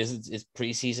maybe it's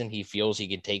preseason. He feels he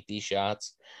can take these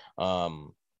shots.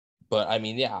 But I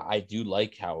mean, yeah, I do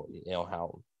like how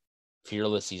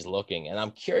fearless he's looking, and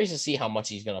I'm curious to see how much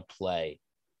he's going to play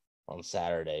on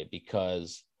Saturday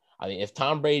because. I mean, if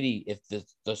Tom Brady, if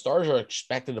the Stars are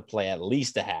expected to play at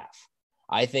least a half,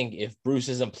 I think if Bruce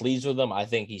isn't pleased with them, I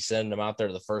think he's sending them out there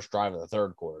to the first drive of the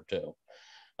third quarter too.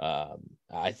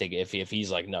 I think if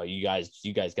he's like, no, you guys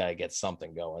got to get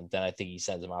something going, then I think he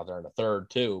sends them out there in the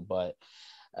third too. But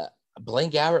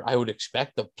Blaine Gabbert, I would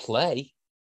expect to play.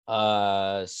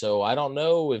 So I don't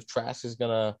know if Trask is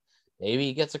gonna. Maybe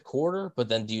he gets a quarter, but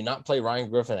then do you not play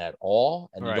Ryan Griffin at all?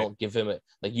 And you don't give him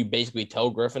you basically tell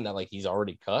Griffin that like he's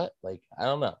already cut. Like, I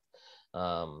don't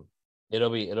know. It'll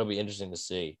be interesting to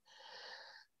see.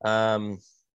 Like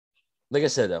I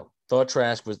said, though, thought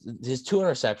Trask was his 2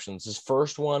 interceptions. His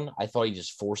first one, I thought he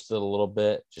just forced it a little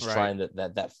bit, just trying to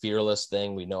that fearless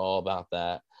thing. We know all about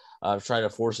that. Trying to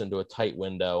force into a tight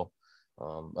window,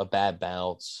 a bad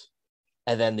bounce.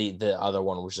 And then the other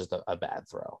one was just a bad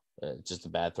throw. Just a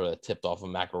bad throw that tipped off of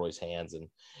McElroy's hands and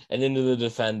into the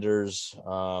defenders.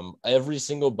 Every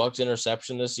single Bucs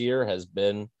interception this year has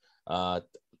been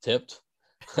tipped.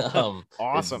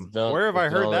 Awesome. Where have I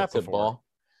heard that before?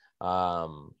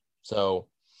 So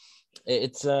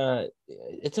it's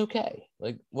okay.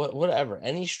 Like whatever.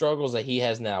 Any struggles that he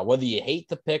has now, whether you hate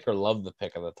the pick or love the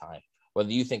pick of the time,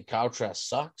 whether you think Kyle Trask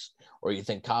sucks or you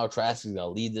think Kyle Trask is going to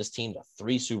lead this team to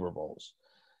 3 Super Bowls,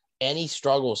 any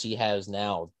struggles he has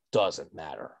now doesn't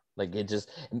matter. Like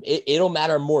it'll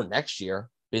matter more next year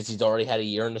because he's already had a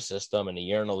year in the system and a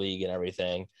year in the league and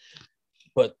everything.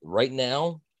 But right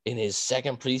now, in his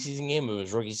second preseason game of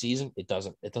his rookie season, it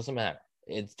doesn't matter.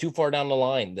 It's too far down the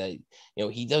line that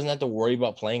he doesn't have to worry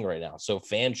about playing right now. So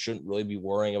fans shouldn't really be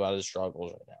worrying about his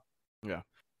struggles right now. Yeah.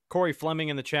 Corey Fleming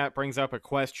in the chat brings up a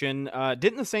question.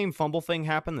 Didn't the same fumble thing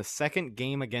happen the second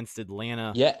game against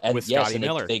Atlanta? Yeah, and with Scotty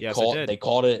Miller? They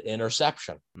called it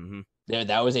interception. Mm-hmm.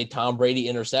 That was a Tom Brady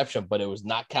interception, but it was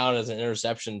not counted as an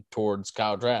interception towards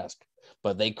Kyle Trask.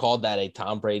 But they called that a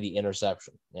Tom Brady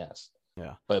interception. Yes.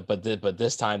 Yeah. But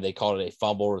this time they called it a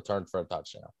fumble returned for a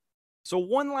touchdown. So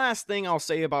one last thing I'll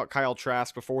say about Kyle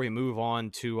Trask before we move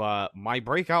on to my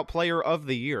breakout player of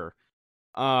the year.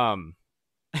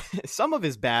 some of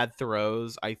his bad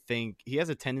throws, I think he has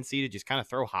a tendency to just kind of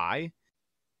throw high.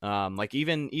 Like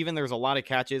even there's a lot of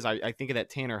catches. I think of that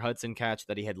Tanner Hudson catch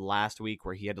that he had last week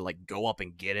where he had to like go up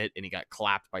and get it and he got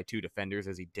clapped by 2 defenders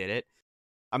as he did it.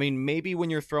 I mean, maybe when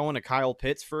you're throwing a Kyle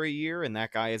Pitts for a year and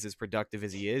that guy is as productive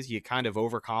as he is, you kind of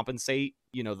overcompensate,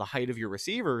 the height of your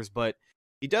receivers, but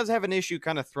he does have an issue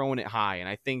kind of throwing it high. And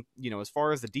I think, as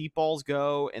far as the deep balls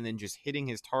go and then just hitting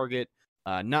his target,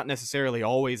 not necessarily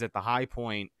always at the high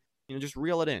point, just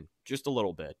reel it in just a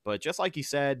little bit. But just like you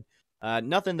said,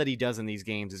 nothing that he does in these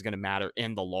games is going to matter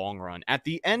in the long run. At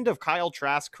the end of Kyle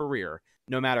Trask's career,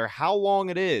 no matter how long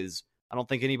it is, I don't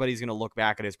think anybody's going to look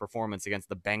back at his performance against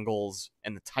the Bengals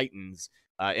and the Titans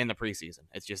in the preseason.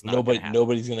 It's just not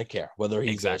nobody's going to care whether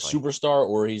he's a superstar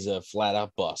or he's a flat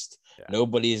out bust. Yeah.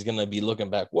 Nobody's going to be looking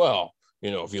back. Well,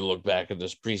 if you look back at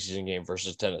this preseason game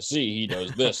versus Tennessee, he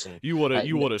does this. And you would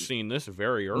have seen this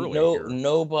very early.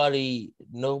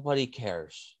 Nobody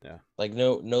cares. Yeah, like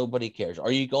nobody cares.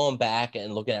 Are you going back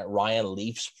and looking at Ryan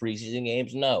Leaf's preseason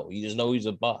games? No, you just know he's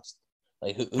a bust.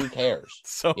 Like who cares?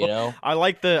 So I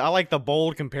like the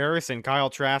bold comparison, Kyle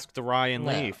Trask to Ryan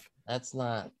Leaf. That's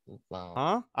not.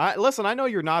 No. Huh? Listen, I know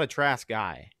you're not a Trask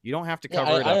guy. You don't have to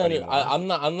cover it up anymore. I'm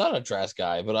not a Trask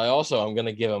guy, but I'm going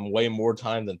to give him way more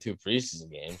time than 2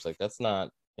 preseason games. Like that's not,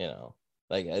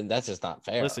 that's just not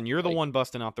fair. Listen, you're the one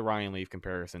busting out the Ryan Leaf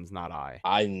comparisons, not I.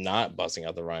 I'm not busting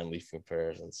out the Ryan Leaf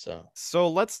comparisons. So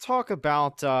let's talk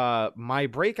about my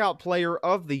breakout player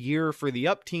of the year for the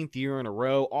 18th year in a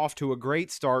row. Off to a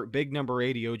great start. Big number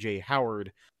 80, OJ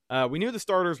Howard. We knew the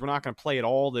starters were not going to play at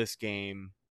all this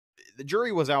game. The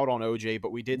jury was out on OJ,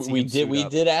 but we did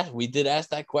ask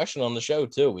that question on the show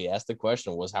too. We asked the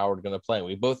question, was Howard going to play?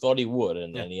 We both thought he would,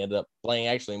 and he ended up playing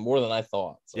actually more than I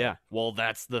thought. So. Yeah, well,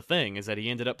 that's the thing, is that he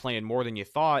ended up playing more than you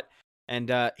thought,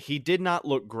 and he did not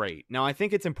look great. Now, I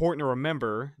think it's important to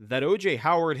remember that OJ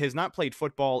Howard has not played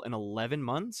football in 11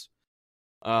 months.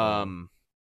 So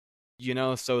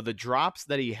the drops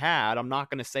that he had, I'm not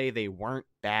going to say they weren't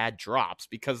bad drops,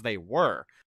 because they were.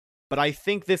 But I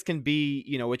think this can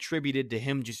be, attributed to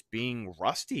him just being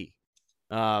rusty.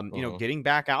 Getting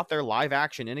back out there, live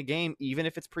action in a game, even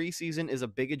if it's preseason, is a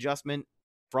big adjustment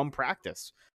from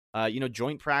practice.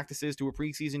 Joint practices to a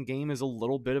preseason game is a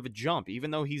little bit of a jump,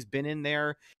 even though he's been in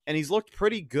there and he's looked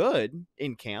pretty good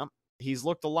in camp. He's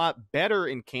looked a lot better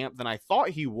in camp than I thought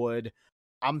he would.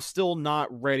 I'm still not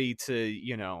ready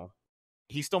to,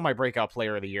 he's still my breakout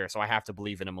player of the year, so I have to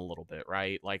believe in him a little bit,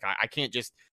 right? Like, I can't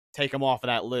just take him off of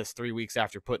that list 3 weeks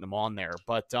after putting him on there.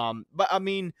 But I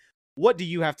mean, what do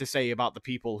you have to say about the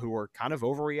people who are kind of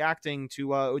overreacting to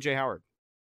OJ Howard?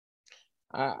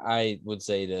 I would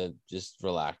say to just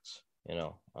relax.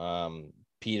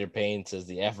 Peter Payne says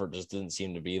the effort just didn't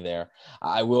seem to be there.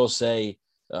 I will say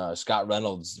Scott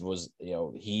Reynolds was,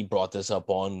 he brought this up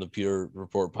on the Pure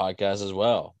Report podcast as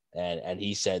well. And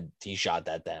he said he shot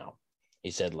that down. He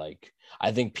said,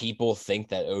 I think people think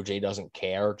that OJ doesn't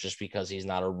care just because he's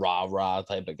not a rah-rah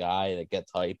type of guy that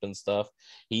gets hype and stuff.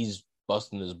 He's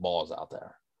busting his balls out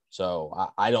there. So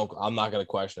I'm not going to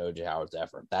question OJ Howard's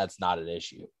effort. That's not an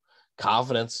issue.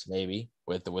 Confidence, maybe,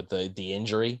 with the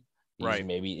injury. Right.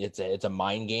 Maybe it's a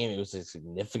mind game. It was a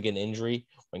significant injury.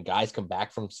 When guys come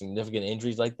back from significant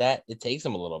injuries like that, it takes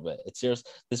them a little bit. It's serious.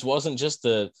 This wasn't just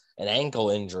an ankle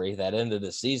injury that ended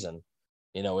the season.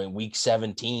 In week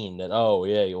 17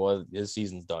 that, his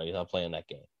season's done. He's not playing that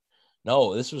game.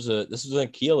 No, this was an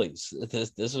Achilles.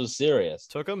 This was serious.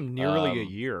 Took him nearly a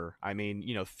year. I mean,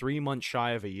 3 months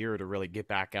shy of a year to really get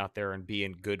back out there and be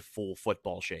in good full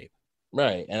football shape.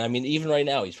 Right. And I mean, even right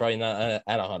now, he's probably not at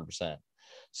 100%.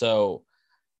 So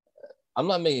I'm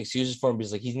not making excuses for him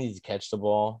because he needs to catch the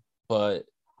ball. But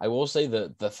I will say the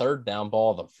third down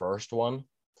ball, the first one,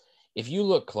 if you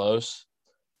look close,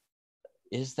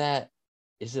 is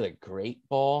it a great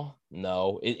ball?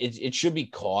 No, it should be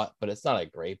caught, but it's not a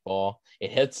great ball. It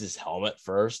hits his helmet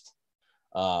first.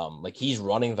 He's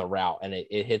running the route and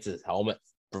it hits his helmet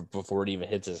before it even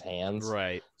hits his hands.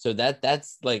 Right. So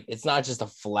that's it's not just a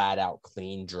flat out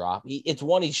clean drop. It's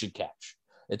one he should catch.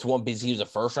 It's one because he was a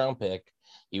first round pick.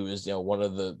 He was, one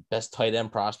of the best tight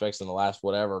end prospects in the last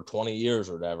 20 years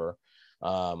or whatever.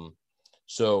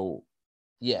 So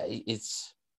yeah,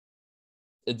 it's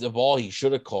a ball he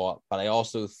should have caught, but I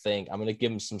also think I'm going to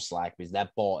give him some slack because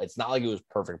that ball, it's not like it was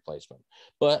perfect placement.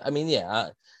 But I mean,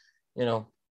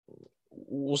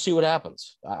 we'll see what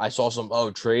happens. I saw some,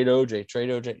 trade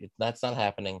OJ. That's not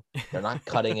happening. They're not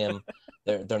cutting him.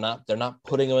 They're not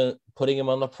putting him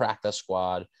on the practice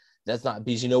squad. That's not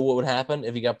because what would happen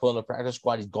if he got put on the practice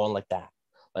squad? He's gone like that.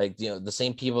 Like, the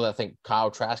same people that think Kyle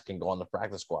Trask can go on the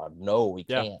practice squad. No, we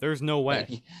can't. There's no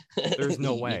way. Like, There's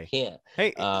no way. You can't.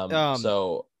 Hey,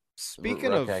 So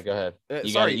speaking okay, of, go ahead.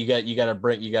 sorry, You got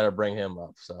to bring him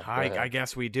up. So I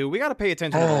guess we do. We got to pay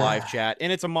attention to the live chat,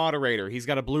 and it's a moderator. He's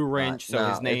got a blue wrench, so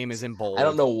his name is in bold. I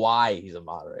don't know why he's a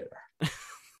moderator.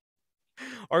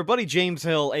 Our buddy James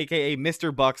Hill, aka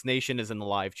Mr. Bucks Nation, is in the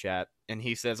live chat, and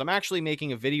he says, "I'm actually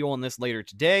making a video on this later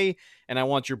today, and I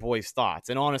want your boys' thoughts."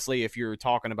 And honestly, if you're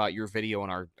talking about your video in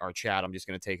our chat, I'm just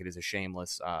going to take it as a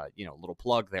shameless, little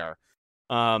plug there.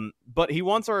 But he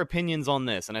wants our opinions on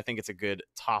this, and I think it's a good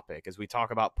topic as we talk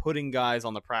about putting guys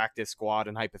on the practice squad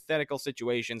in hypothetical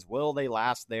situations. Will they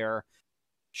last there?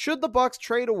 Should the Bucks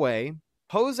trade away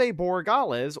Jose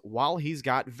Borregales while he's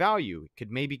got value?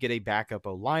 Could maybe get a backup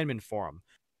O-lineman for him.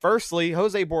 Firstly,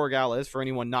 Jose Borregales, for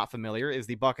anyone not familiar, is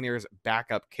the Buccaneers'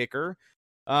 backup kicker,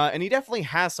 and he definitely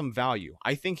has some value.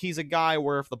 I think he's a guy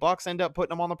where if the Bucks end up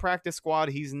putting him on the practice squad,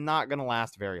 he's not going to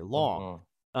last very long.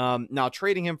 Now,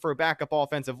 trading him for a backup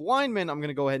offensive lineman, I'm going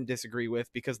to go ahead and disagree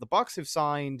with, because the Bucks have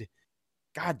signed,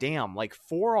 like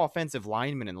 4 offensive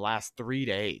linemen in the last 3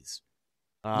 days.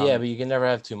 Yeah, but you can never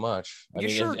have too much.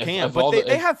 They have 15,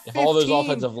 if all those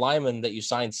offensive linemen that you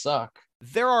signed suck.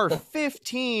 There are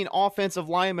 15 offensive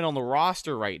linemen on the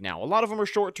roster right now. A lot of them are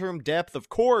short-term depth, of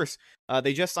course.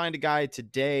 They just signed a guy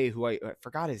today who I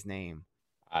forgot his name.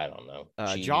 I don't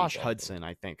know. Josh Hudson,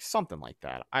 I think. Something like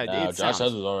that. Josh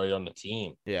Hudson's already on the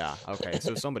team. Yeah, okay.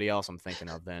 So somebody else I'm thinking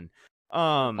of then.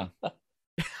 I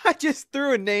just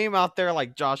threw a name out there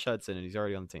like Josh Hudson, and he's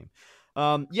already on the team.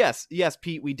 Yes,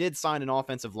 Pete, we did sign an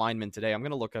offensive lineman today. I'm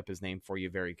going to look up his name for you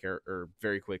very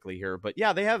quickly here. But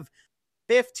yeah, they have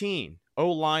 15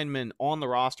 O-linemen on the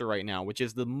roster right now, which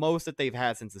is the most that they've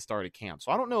had since the start of camp.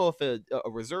 So I don't know if a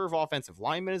reserve offensive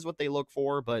lineman is what they look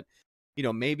for, but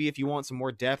maybe if you want some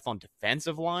more depth on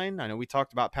defensive line. I know we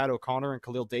talked about Pat O'Connor and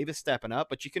Khalil Davis stepping up,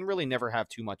 but you can really never have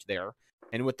too much there.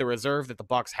 And with the reserve that the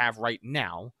Bucks have right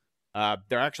now,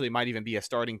 there actually might even be a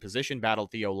starting position battle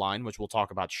at the O-line, which we'll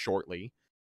talk about shortly.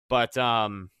 But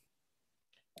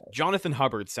Jonathan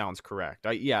Hubbard sounds correct.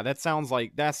 That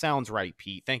sounds right,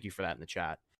 Pete. Thank you for that in the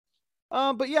chat.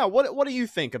 But yeah, what do you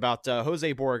think about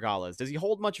Jose Borregales? Does he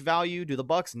hold much value? Do the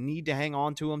Bucks need to hang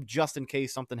on to him just in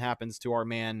case something happens to our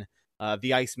man,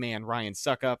 the Iceman Ryan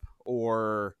Suckup,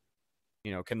 or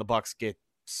can the Bucks get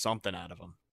something out of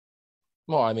him?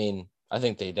 Well, I mean, I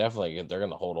think they're going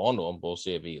to hold on to him. We'll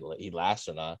see if he lasts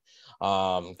or not.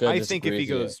 I think if he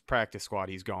goes practice squad,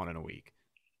 he's gone in a week.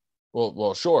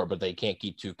 Well, sure, but they can't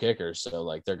keep 2 kickers, so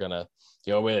like they're gonna.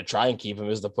 The only way to try and keep him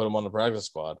is to put him on the practice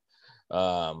squad.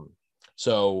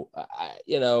 So I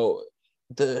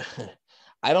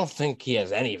don't think he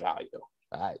has any value.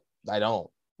 I don't.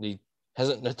 He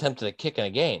hasn't attempted a kick in a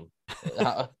game.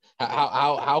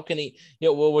 How can he?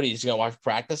 What he's gonna watch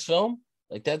practice film?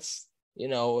 Like that's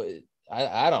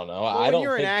I don't know. Well, when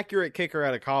you're an accurate kicker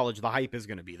out of college, the hype is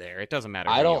going to be there. It doesn't matter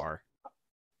who you are.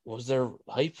 Was there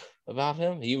hype about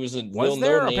him? He was a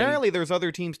Apparently, there's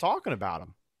other teams talking about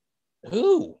him.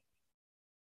 Who?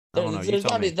 There's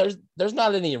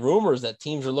not any rumors that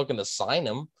teams are looking to sign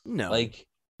him. No, the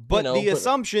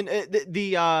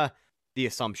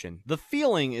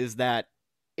feeling is that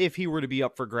if he were to be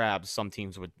up for grabs, some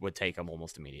teams would take him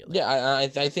almost immediately. Yeah,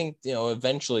 I think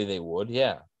eventually they would.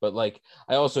 Yeah, but like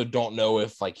I also don't know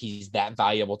if like he's that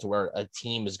valuable to where a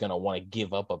team is going to want to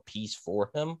give up a piece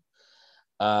for him.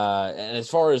 And as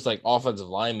far as like offensive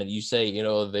linemen, you say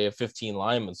they have 15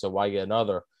 linemen, so why get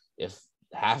another if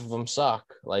half of them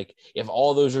suck? Like if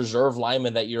all those reserve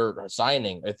linemen that you're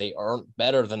signing, if they aren't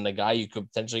better than the guy you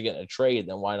could potentially get in a trade,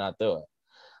 then why not do it?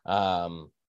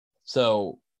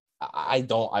 So I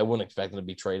wouldn't expect him to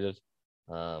be traded.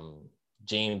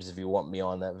 James, if you want me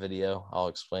on that video, I'll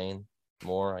explain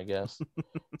more, I guess.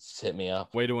 Just hit me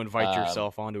up. Way to invite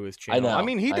yourself onto his channel. I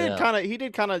mean, he did kind of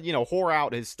whore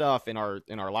out his stuff in our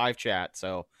live chat,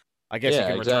 so I guess you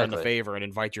can return the favor and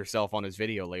invite yourself on his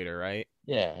video later, right?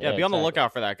 Yeah. Be on the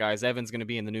lookout for that, guys. Evan's going to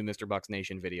be in the new Mr. Bucks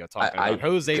Nation video talking about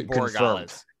Jose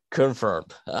Borregales.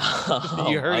 Confirmed.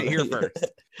 You heard it here first.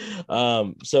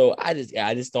 So I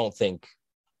just don't think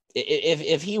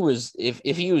if he was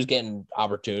getting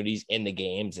opportunities in the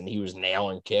games and he was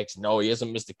nailing kicks, no, he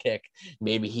hasn't missed a kick.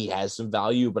 Maybe he has some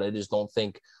value, but I just don't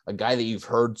think a guy that you've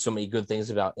heard so many good things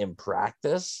about in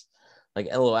practice, like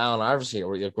Elo Allen Iverson,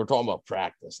 we're talking about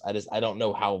practice. I don't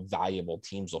know how valuable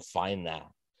teams will find that.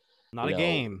 Not a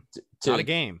game. Not a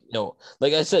game.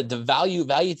 Like I said, the value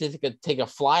to take a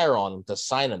flyer on him to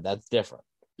sign him, that's different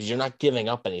because you're not giving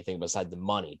up anything beside the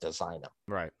money to sign him.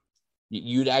 Right.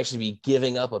 you'd actually be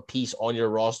giving up a piece on your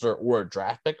roster or a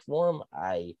draft pick for him,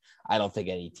 I don't think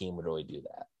any team would really do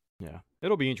that. Yeah,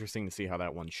 it'll be interesting to see how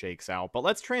that one shakes out. But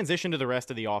let's transition to the rest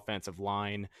of the offensive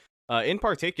line. In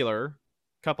particular,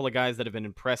 a couple of guys that have been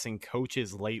impressing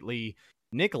coaches lately.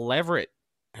 Nick Leverett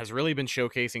has really been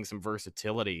showcasing some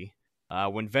versatility.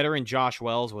 When veteran Josh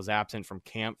Wells was absent from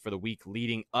camp for the week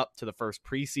leading up to the first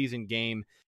preseason game,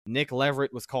 Nick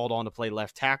Leverett was called on to play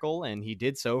left tackle, and he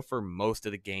did so for most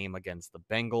of the game against the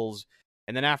Bengals.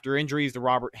 And then after injuries to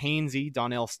Robert Hainsey,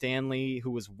 Donnell Stanley,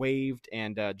 who was waived,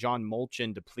 and John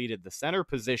Molchin depleted the center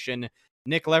position,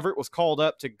 Nick Leverett was called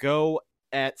up to go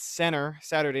at center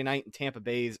Saturday night in Tampa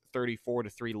Bay's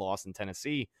 34-3 loss in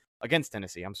against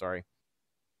Tennessee.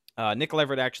 Nick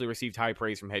Leverett actually received high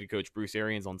praise from head coach Bruce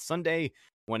Arians on Sunday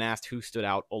when asked who stood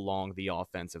out along the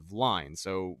offensive line.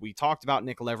 So we talked about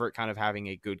Nick Leverett kind of having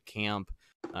a good camp.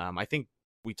 I think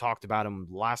we talked about him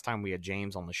last time we had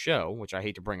James on the show, which I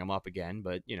hate to bring him up again,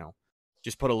 but,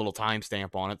 just put a little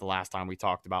timestamp on it the last time we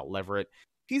talked about Leverett.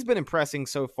 He's been impressing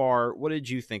so far. What did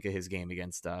you think of his game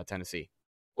against Tennessee?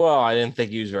 Well, I didn't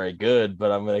think he was very good,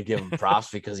 but I'm going to give him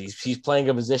props because he's playing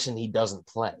a position he doesn't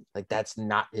play. Like, that's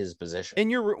not his position.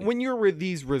 And when you're with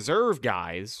these reserve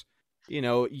guys,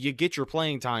 you get your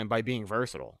playing time by being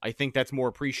versatile. I think that's more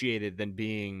appreciated than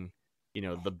being,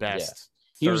 the best.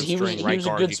 Yeah. He was a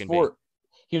good sport.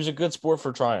 He was a good sport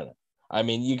for trying it. I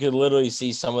mean, you could literally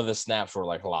see some of the snaps were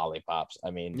like lollipops.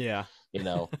 I mean, yeah,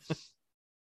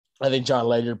 I think John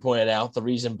Ledyard pointed out the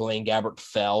reason Blaine Gabbert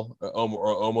fell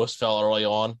or almost fell early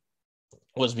on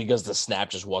was because the snap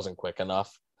just wasn't quick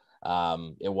enough.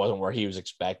 It wasn't where he was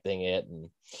expecting it. And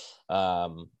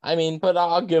but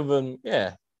I'll give him,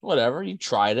 whatever. You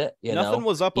tried it. Nothing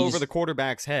was up over the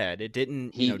quarterback's head. It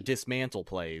didn't, dismantle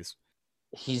plays.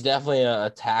 He's definitely a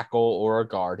tackle or a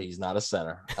guard. He's not a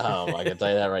center. I can tell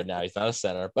you that right now. He's not a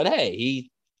center. But hey,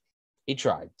 he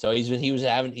tried. So he's been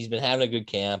having a good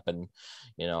camp, and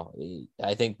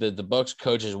I think that the Bucs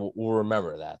coaches will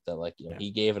remember that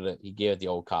he gave it the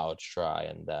old college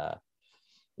try, and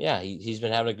he's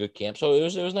been having a good camp. So it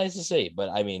was nice to see. But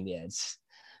I mean,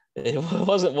 it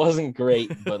wasn't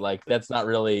great, but that's not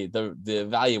really the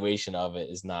evaluation of it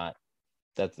is not.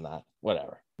 That's not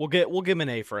whatever. We'll give him an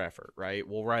A for effort, right?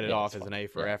 We'll write it off as an A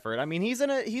for effort. I mean,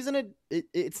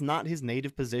 it's not his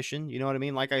native position. You know what I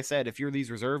mean? Like I said, if you're these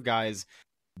reserve guys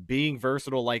being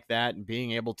versatile like that and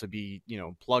being able to be,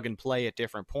 plug and play at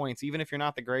different points, even if you're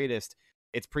not the greatest,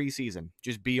 it's preseason.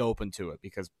 Just be open to it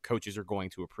because coaches are going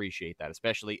to appreciate that,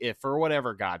 especially if for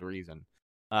whatever God reason,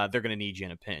 they're going to need you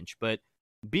in a pinch. But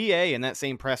BA in that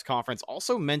same press conference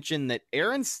also mentioned that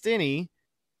Aaron Stinnie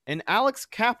and Alex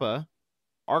Kappa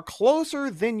are closer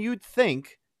than you'd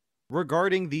think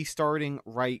regarding the starting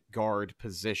right guard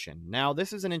position. Now,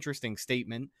 this is an interesting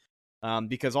statement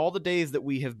because all the days that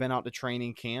we have been out to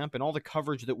training camp and all the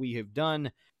coverage that we have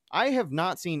done, I have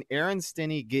not seen Aaron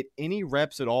Stinnie get any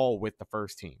reps at all with the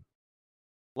first team.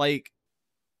 I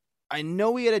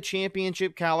know he had a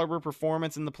championship caliber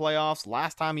performance in the playoffs.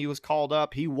 Last time he was called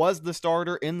up, he was the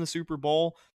starter in the Super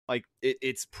Bowl.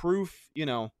 It's proof,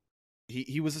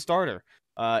 he was a starter.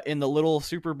 In the little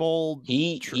Super Bowl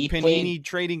Panini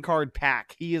trading card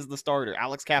pack, he is the starter.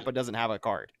 Alex Kappa doesn't have a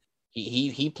card.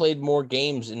 He played more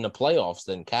games in the playoffs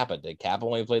than Kappa did. Kappa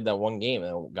only played that one game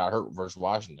and got hurt versus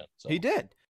Washington. So. He did.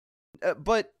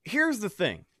 But here's the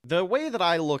thing. The way that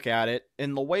I look at it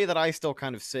and the way that I still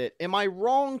kind of sit, am I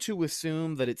wrong to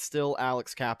assume that it's still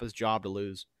Alex Kappa's job to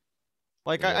lose?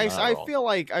 I feel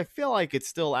like it's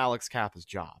still Alex Kappa's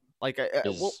job.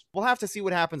 We'll have to see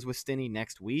what happens with Stinnie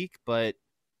next week, but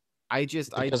I'd be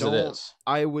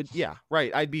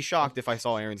shocked if I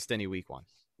saw Aaron Stinnie week 1.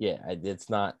 Yeah, it's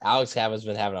not. Alex Kappa's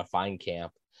been having a fine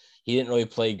camp. He didn't really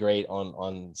play great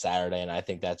on Saturday, and I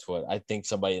think that's what I think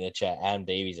somebody in the chat, Adam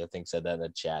Davies, I think said that in the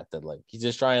chat that he's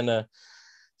just trying to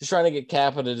get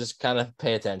Kappa to just kind of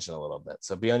pay attention a little bit.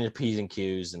 So be on your P's and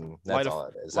Q's, and that's all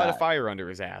it is. Light a fire under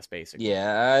his ass, basically.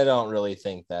 Yeah, I don't really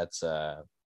think that's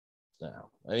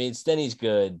no. I mean, Stinnie's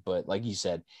good, but like you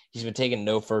said, he's been taking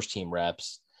no first team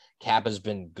reps. Kappa's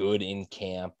been good in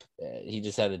camp. He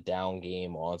just had a down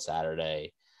game on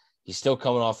Saturday. He's still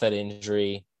coming off that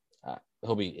injury.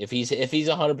 He'll be if he's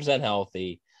 100%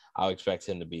 healthy, I'll expect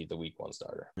him to be the week 1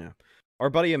 starter. Yeah.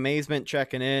 Our buddy Amazement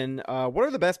checking in. What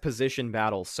are the best position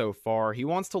battles so far? He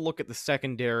wants to look at the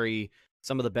secondary,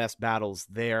 some of the best battles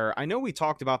there. I know we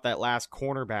talked about that last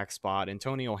cornerback spot.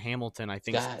 Antonio Hamilton, I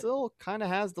think, still kind of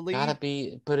has the lead. Gotta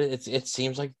be, but it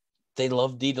seems like they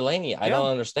love D. Delaney. I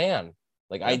don't understand.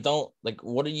 I don't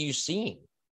what are you seeing?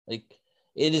 It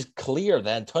is clear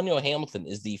that Antonio Hamilton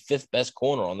is the 5th best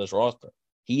corner on this roster.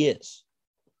 He is.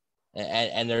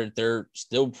 and they're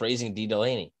still praising D.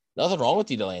 Delaney. Nothing wrong with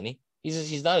D. Delaney.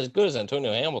 He's not as good as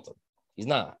Antonio Hamilton. He's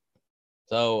not.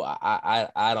 So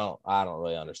I don't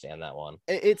really understand that one.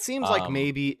 It seems like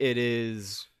maybe it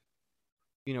is,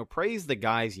 praise the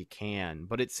guys you can,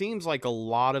 but it seems like a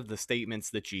lot of the statements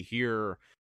that you hear,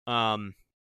 I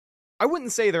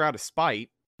wouldn't say they're out of spite,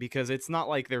 because it's not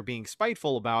like they're being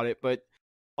spiteful about it, but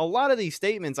a lot of these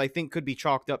statements I think could be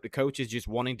chalked up to coaches just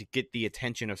wanting to get the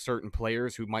attention of certain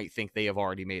players who might think they have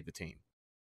already made the team.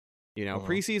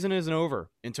 Preseason isn't over.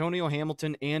 Antonio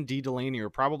Hamilton and D. Delaney are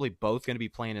probably both going to be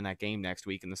playing in that game next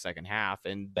week in the second half.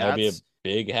 And that'll be a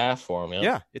big half for him.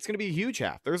 Yeah, it's going to be a huge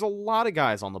half. There's a lot of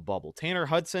guys on the bubble. Tanner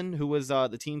Hudson, who was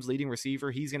the team's leading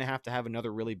receiver, he's going to have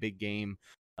another really big game.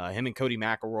 Him and Cody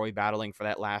McElroy battling for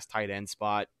that last tight end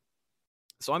spot.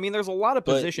 So, I mean, there's a lot of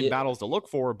position battles to look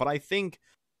for, but I think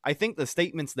the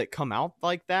statements that come out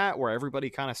like that, where everybody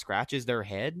kind of scratches their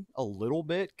head a little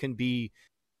bit, can be,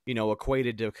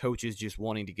 equated to coaches just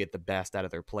wanting to get the best out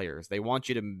of their players. They want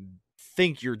you to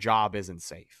think your job isn't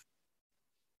safe.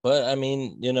 But, I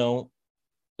mean,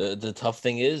 the tough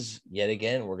thing is, yet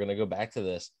again, we're going to go back to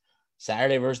this.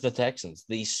 Saturday versus the Texans,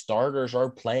 the starters are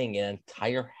playing an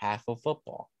entire half of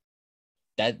football.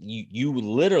 That you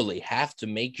literally have to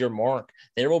make your mark.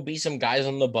 There will be some guys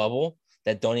on the bubble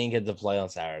that don't even get to play on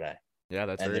Saturday. Yeah,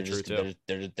 that's very true too.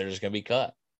 They're just going to be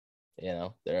cut.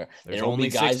 There's only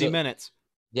 60 minutes.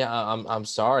 Yeah, I'm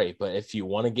sorry, but if you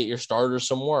want to get your starters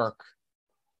some work,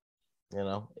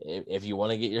 if you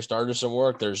want to get your starters some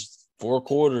work, there's 4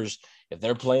 quarters. If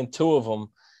they're playing 2 of them,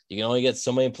 you can only get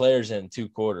so many players in 2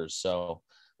 quarters. So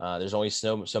there's only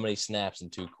so many snaps in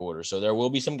 2 quarters. So there will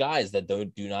be some guys that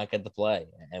do not get to play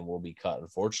and will be cut,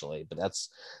 unfortunately. But that's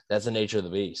the nature of the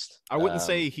beast. I wouldn't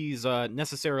say he's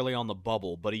necessarily on the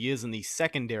bubble, but he is in the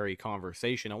secondary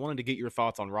conversation. I wanted to get your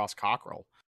thoughts on Ross Cockrell,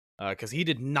 because he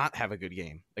did not have a good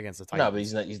game against the Titans. No,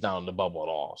 but he's not on the bubble at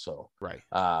all. So right,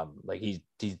 he's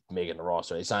making the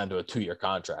roster. He signed to a 2-year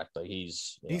contract. Like he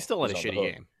still had a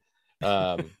shitty game.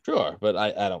 Sure, but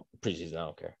I don't preseason. I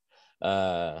don't care.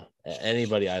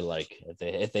 Anybody I like,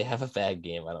 if they have a bad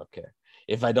game, I don't care.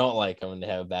 If I don't like them and they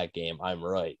have a bad game, I'm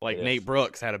right. Like Nate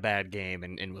Brooks had a bad game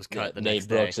and was cut the next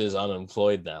day. Nate Brooks is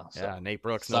unemployed now. So. Yeah, Nate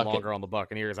Brooks no longer on the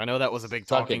Buccaneers. I know that was a big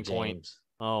talking point.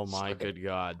 Oh my good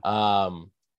God.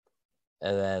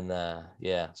 And then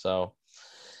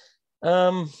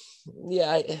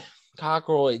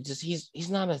Cockrell, he's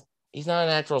not a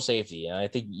natural safety, and I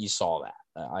think you saw that.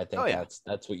 I think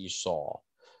that's what you saw.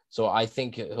 So I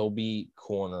think he'll be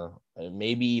corner,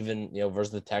 maybe even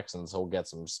versus the Texans, he'll get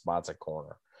some spots at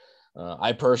corner.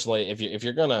 I personally, if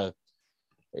you're gonna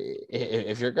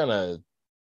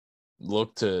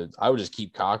look to, I would just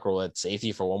keep Cockrell at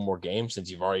safety for one more game, since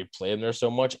you've already played him there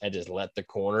so much, and just let the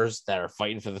corners that are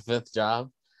fighting for the 5th job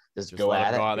just go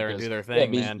at it. Go out there and do their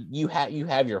thing, man. You have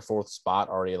your 4th spot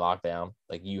already locked down.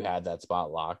 Like, you had that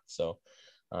spot locked. So,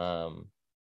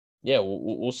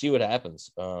 we'll see what happens.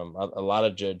 A lot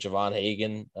of Javon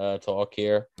Hagan talk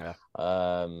here. Yeah.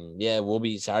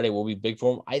 Saturday will be big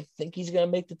for him. I think he's gonna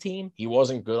make the team. He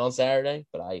wasn't good on Saturday,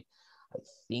 but I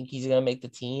think he's gonna make the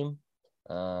team.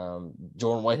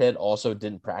 Jordan Whitehead also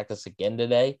didn't practice again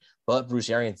today, but Bruce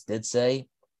Arians did say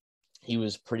he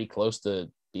was pretty close to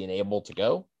being able to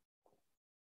go.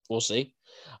 We'll see.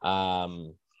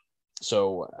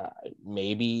 So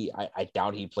maybe I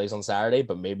doubt he plays on Saturday,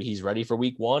 but maybe he's ready for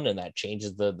week 1, and that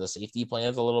changes the safety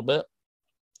plans a little bit.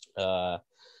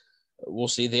 We'll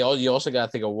see. You also got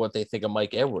to think of what they think of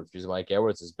Mike Edwards, because Mike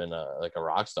Edwards has been like a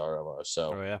rock star almost.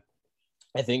 So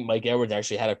I think Mike Edwards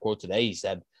actually had a quote today. He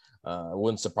said, it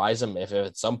wouldn't surprise him if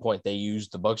at some point the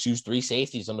Bucs use 3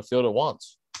 safeties on the field at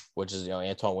once, which is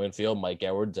Antoine Winfield, Mike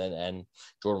Edwards, and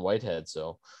Jordan Whitehead.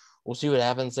 So we'll see what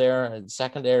happens there. And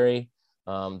secondary,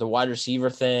 the wide receiver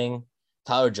thing,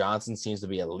 Tyler Johnson seems to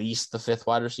be at least the 5th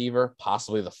wide receiver,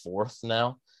 possibly the 4th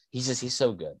now. He's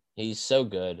so good. He's so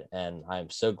good, and I'm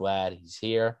so glad he's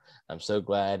here. I'm so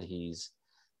glad he's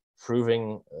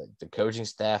proving the coaching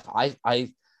staff. I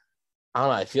don't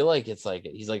know. I feel like it's like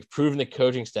he's like proving the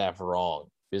coaching staff wrong,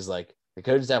 because like the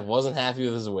coaching staff wasn't happy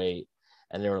with his weight,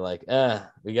 and they were like,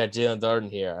 we got Jalen Darden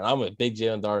here, and I'm a big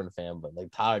Jalen Darden fan, but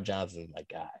like Tyler Johnson's my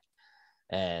guy.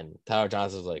 And Tyler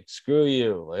Johnson's like, screw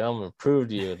you. Like, I'm going to prove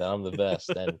to you that I'm the best.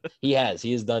 And he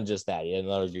has done just that. He had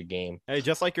another good game. Hey,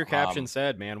 just like your caption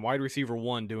said, man, wide receiver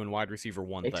 1 doing wide receiver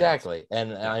 1 things. Exactly.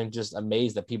 And I'm just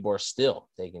amazed that people are still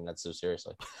taking that so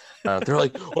seriously. They're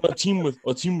like, a team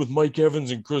with Mike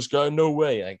Evans and Chris Guy. No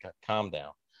way. I got calm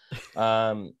down.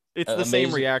 It's the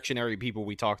same reactionary people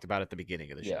we talked about at the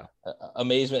beginning of the show.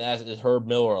 Amazement as is Herb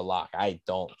Miller a lock. I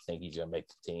don't think he's going to make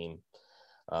the team.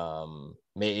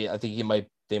 I think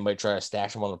they might try to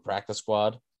stash him on the practice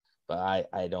squad, but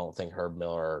I don't think Herb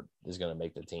Miller is going to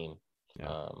make the team.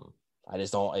 Yeah. I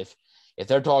just don't. If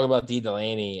they're talking about D.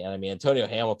 Delaney and Antonio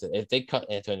Hamilton, if they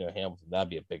cut Antonio Hamilton, that'd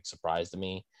be a big surprise to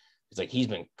me. It's like he's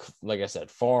been, like I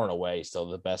said, far and away still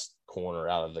the best corner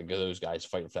out of those guys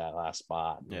fighting for that last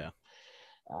spot. Yeah.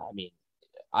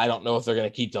 I don't know if they're going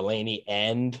to keep Delaney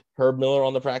and Herb Miller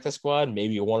on the practice squad,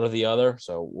 maybe one or the other.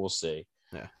 So we'll see.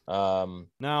 Yeah.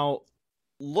 Now,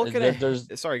 look at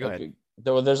it. Sorry, go ahead.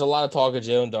 There's a lot of talk of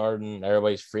Joe and Darden.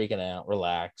 Everybody's freaking out.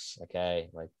 Relax. Okay.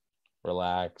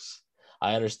 Relax.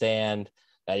 I understand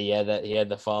that he had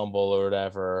the fumble or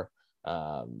whatever.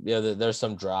 There's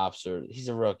some drops, or he's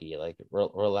a rookie.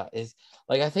 Relax.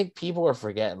 I think people are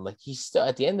forgetting. He's still,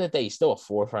 at the end of the day, he's still a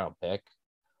 4th round pick.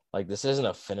 This isn't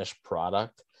a finished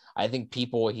product. I think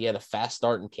he had a fast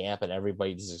start in camp, and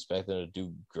everybody's expecting him to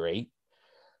do great.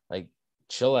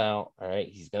 Chill out. All right.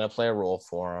 He's going to play a role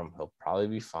for him. He'll probably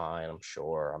be fine. I'm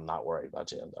sure. I'm not worried about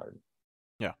Jalen Darden.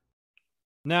 Yeah.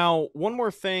 Now, one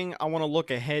more thing I want to look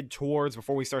ahead towards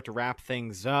before we start to wrap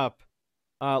things up.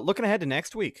 Looking ahead to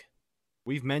next week.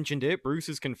 We've mentioned it. Bruce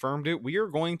has confirmed it. We are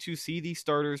going to see the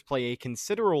starters play a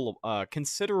considerable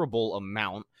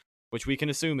amount, which we can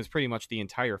assume is pretty much the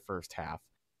entire first half.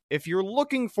 If you're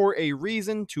looking for a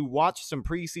reason to watch some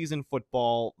preseason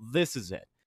football, this is it.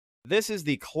 This is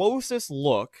the closest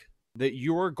look that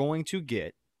you're going to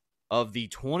get of the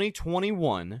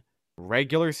 2021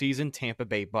 regular season Tampa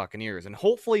Bay Buccaneers. And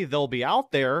hopefully they'll be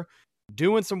out there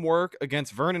doing some work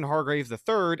against Vernon Hargreaves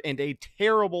III and a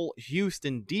terrible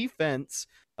Houston defense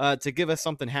to give us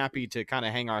something happy to kind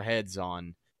of hang our heads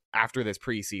on after this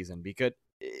preseason, because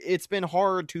it's been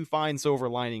hard to find silver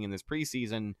lining in this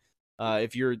preseason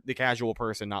if you're the casual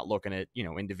person not looking at,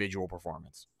 individual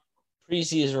performance.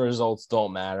 Preseason results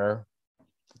don't matter.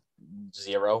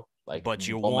 0. But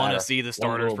you want to see the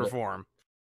starters perform.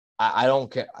 I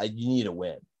don't care. You need to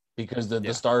win because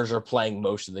the starters are playing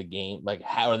most of the game.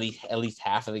 How at least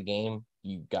half of the game,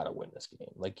 you got to win this game.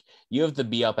 You have to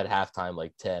be up at halftime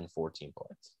 10, 14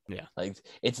 points. Yeah.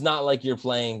 It's not like you're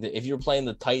playing if you're playing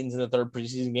the Titans in the 3rd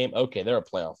preseason game. Okay, they're a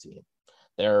playoff team.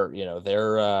 They're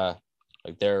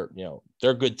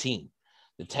a good team.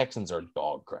 The Texans are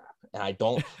dog crap, and I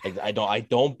don't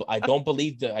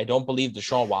believe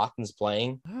Deshaun Watson's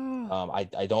playing.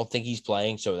 I don't think he's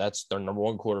playing, so that's their number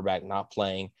 1 quarterback not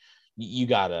playing. You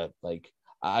gotta like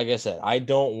I said, I'm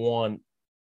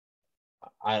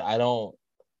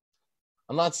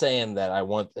not saying that I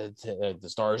want the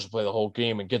Stars to play the whole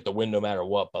game and get the win no matter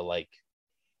what, but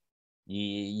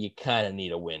you kind of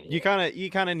need a win here. You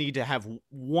kind of need to have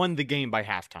won the game by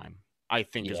halftime, I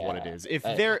think is what it is. If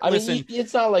they're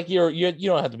it's not like you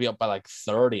don't have to be up by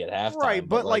 30 at halftime. Right,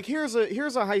 but here's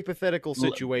a hypothetical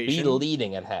situation. Be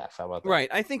leading at half. How about that? Right,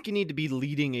 I think you need to be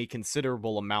leading a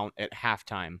considerable amount at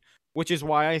halftime, which is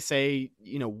why I say,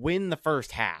 win the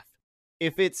first half.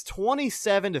 If it's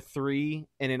 27-3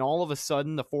 and then all of a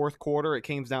sudden the 4th quarter it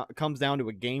comes down to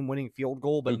a game-winning field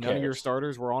goal, but none of your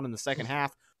starters were on in the second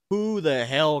half, who the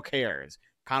hell cares?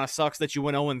 Kind of sucks that you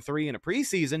went 0-3 in a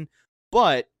preseason,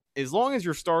 but as long as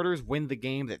your starters win the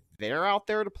game that they're out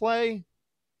there to play,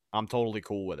 I'm totally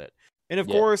cool with it. And of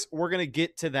course, we're going to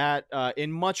get to that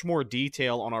in much more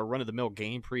detail on our run-of-the-mill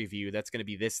game preview. That's going to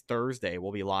be this Thursday.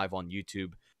 We'll be live on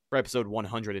YouTube for episode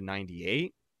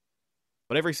 198.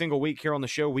 But every single week here on the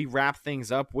show, we wrap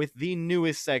things up with the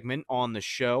newest segment on the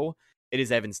show. It is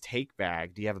Evan's Take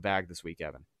Bag. Do you have a bag this week,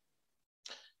 Evan?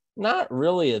 Not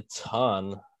really a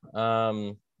ton.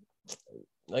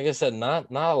 Like I said, not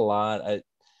a lot.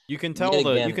 You can tell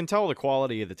the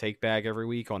quality of the take bag every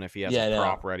week on if he has a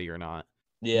prop ready or not.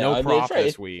 Yeah, no prop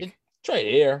this week. It's right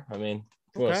here. You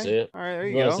want to see it? All right, there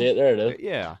you go. See it? There it is.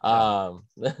 Yeah. I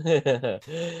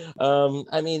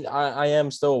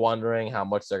am still wondering how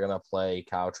much they're gonna play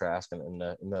Kyle Trask in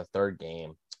the 3rd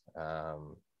game.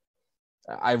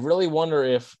 I really wonder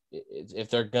if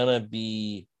they're gonna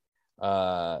be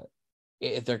able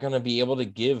to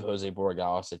give Jose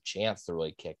Borregales a chance to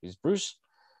really kick. Because Bruce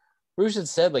had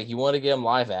said he wanted to get him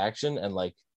live action, and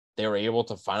they were able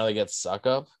to finally get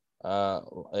Succop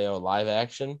live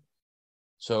action.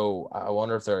 So I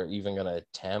wonder if they're even going to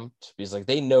attempt, because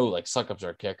they know Succop's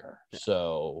our kicker. Yeah.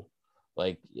 So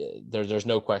there's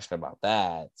no question about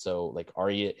that. So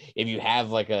if you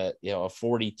have a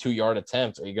 42-yard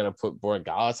attempt, are you going to put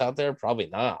Borregales out there? Probably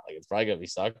not. It's probably going to be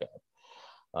Succop.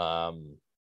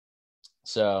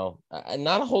 So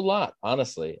not a whole lot,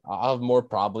 honestly. I'll have more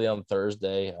probably on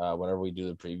Thursday whenever we do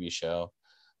the preview show.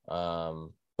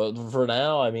 But for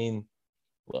now,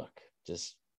 look,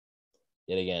 just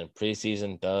yet again,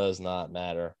 preseason does not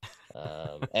matter.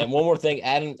 And one more thing,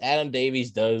 Adam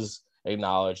Davies does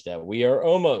acknowledge that we are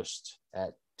almost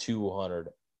at 200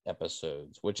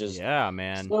 episodes, which is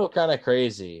man, still kind of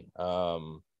crazy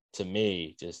to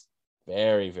me, just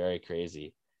very, very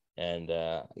crazy. And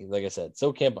like I said,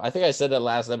 I think I said that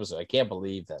last episode. I can't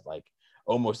believe that like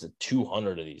almost at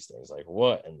 200 of these things. Like,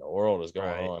 what in the world is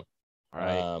going on?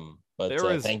 Right.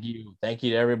 But thank you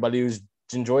to everybody who's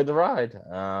enjoyed the ride.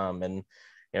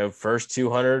 And first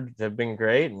 200 have been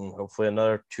great, and hopefully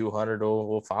another 200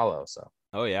 will follow. So.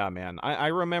 Oh yeah, man. I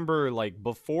remember like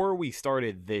before we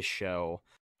started this show,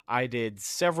 I did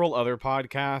several other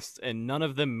podcasts, and none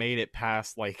of them made it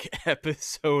past like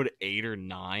episode 8 or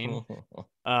 9.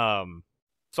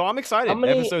 So I'm excited. How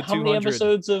many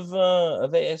episodes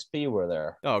of ASP were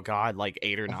there? Oh God, like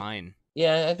 8 or 9.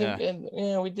 Yeah, I think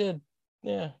we did.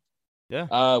 Yeah.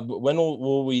 When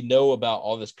will we know about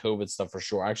all this COVID stuff for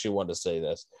sure? I actually wanted to say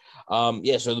this.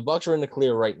 So the Bucks are in the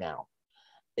clear right now.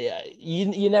 Yeah,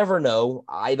 you never know.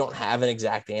 I don't have an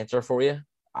exact answer for you.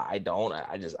 I don't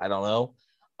know.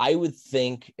 I would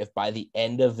think if by the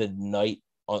end of the night,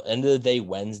 end of the day,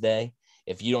 Wednesday,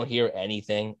 if you don't hear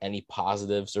anything, any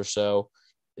positives or so,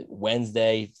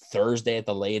 Wednesday, Thursday at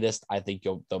the latest, I think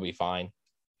they'll be fine.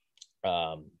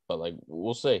 But like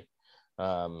we'll see.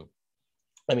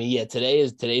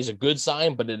 Today's a good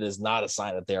sign, but it is not a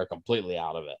sign that they are completely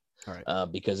out of it. All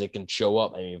right. Because it can show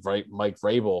up. I mean, Mike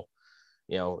Vrabel,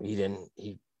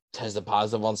 he tested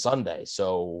positive on Sunday.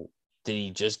 So did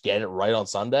he just get it right on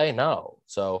Sunday? No.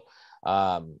 So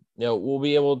we'll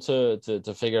be able to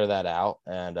figure that out.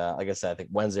 And like I said, I think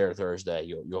Wednesday or Thursday,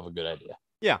 you'll have a good idea.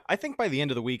 Yeah, I think by the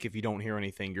end of the week, if you don't hear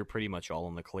anything, you're pretty much all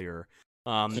in the clear.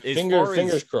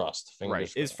 Fingers crossed.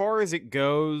 Right. As far as it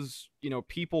goes,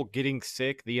 people getting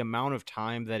sick, the amount of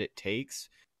time that it takes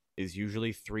is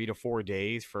usually 3 to 4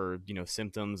 days for,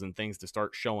 symptoms and things to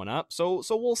start showing up. So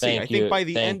we'll see. I think by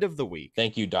the end of the week.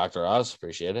 Thank you, Dr. Oz.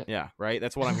 Appreciate it. Yeah, right.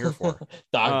 That's what I'm here for.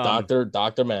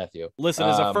 Dr. Matthew. Listen,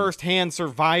 as a first-hand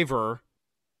survivor.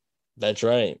 That's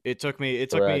right. It took me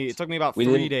about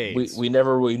 3 days. We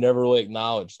never really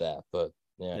acknowledged that, but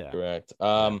yeah. Correct.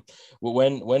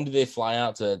 When do they fly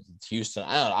out to Houston?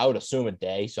 I don't know. I would assume a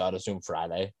day, so I'd assume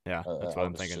Friday. Yeah, that's what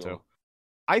I'm thinking too.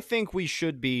 I think we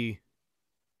should be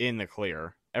in the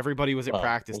clear. Everybody was at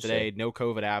practice today. No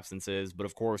COVID absences, but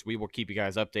of course we will keep you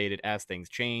guys updated as things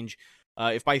change.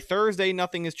 If by Thursday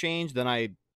nothing has changed, then I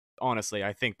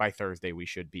think by Thursday we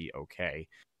should be okay.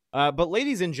 But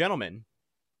ladies and gentlemen,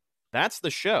 that's the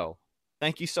show.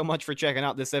 Thank you so much for checking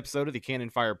out this episode of the Cannon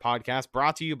Fire Podcast,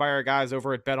 brought to you by our guys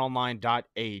over at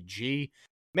betonline.ag.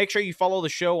 Make sure you follow the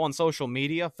show on social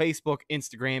media, Facebook,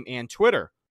 Instagram, and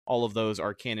Twitter. All of those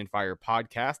are Cannon Fire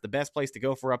Podcast, the best place to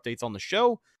go for updates on the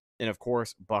show, and of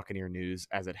course, Buccaneer news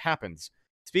as it happens.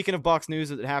 Speaking of Bucs news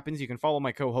as it happens, you can follow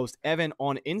my co-host Evan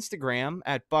on Instagram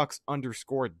at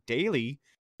Bucs_daily,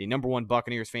 the #1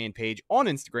 Buccaneers fan page on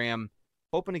Instagram.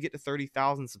 Hoping to get to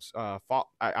 30,000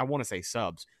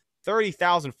 subs.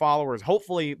 30,000 followers,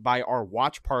 hopefully by our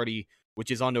watch party,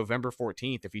 which is on November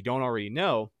 14th. If you don't already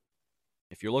know,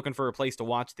 if you're looking for a place to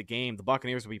watch the game, the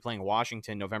Buccaneers will be playing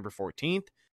Washington November 14th.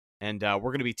 And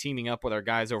we're going to be teaming up with our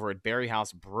guys over at Berry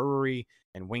House Brewery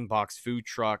and Wingbox Food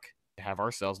Truck to have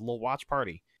ourselves a little watch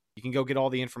party. You can go get all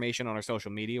the information on our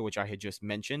social media, which I had just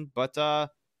mentioned, but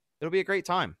it'll be a great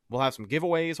time. We'll have some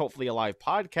giveaways, hopefully a live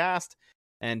podcast,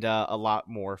 and a lot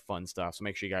more fun stuff. So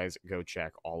make sure you guys go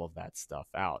check all of that stuff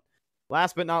out.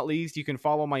 Last but not least, you can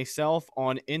follow myself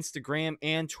on Instagram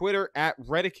and Twitter at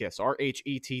Reticus,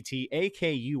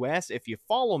 RHETTAKUS. If you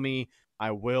follow me,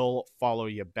 I will follow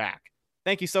you back.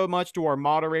 Thank you so much to our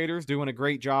moderators doing a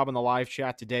great job in the live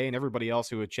chat today and everybody else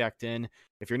who had checked in.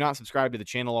 If you're not subscribed to the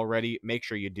channel already, make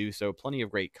sure you do so. Plenty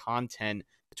of great content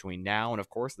between now and, of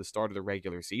course, the start of the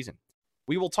regular season.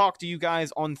 We will talk to you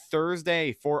guys on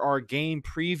Thursday for our game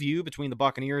preview between the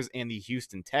Buccaneers and the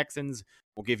Houston Texans.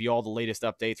 We'll give you all the latest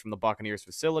updates from the Buccaneers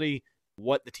facility,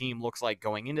 what the team looks like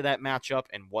going into that matchup,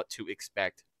 and what to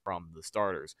expect from the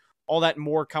starters. All that and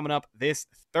more coming up this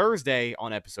Thursday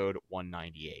on episode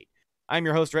 198. I'm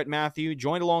your host, Rhett Matthew,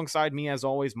 joined alongside me, as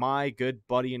always, my good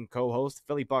buddy and co-host,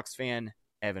 Philly Bucs fan,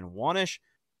 Evan Wanish.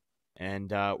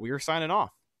 And we are signing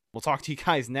off. We'll talk to you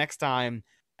guys next time.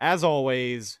 As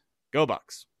always, go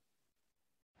Bucs.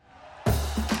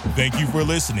 Thank you for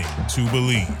listening to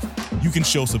Believe. You can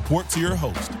show support to your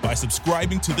host by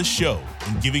subscribing to the show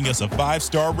and giving us a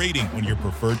 5-star rating on your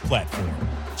preferred platform.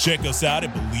 Check us out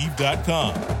at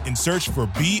Believe.com and search for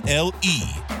BLEAV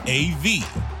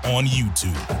on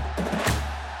YouTube.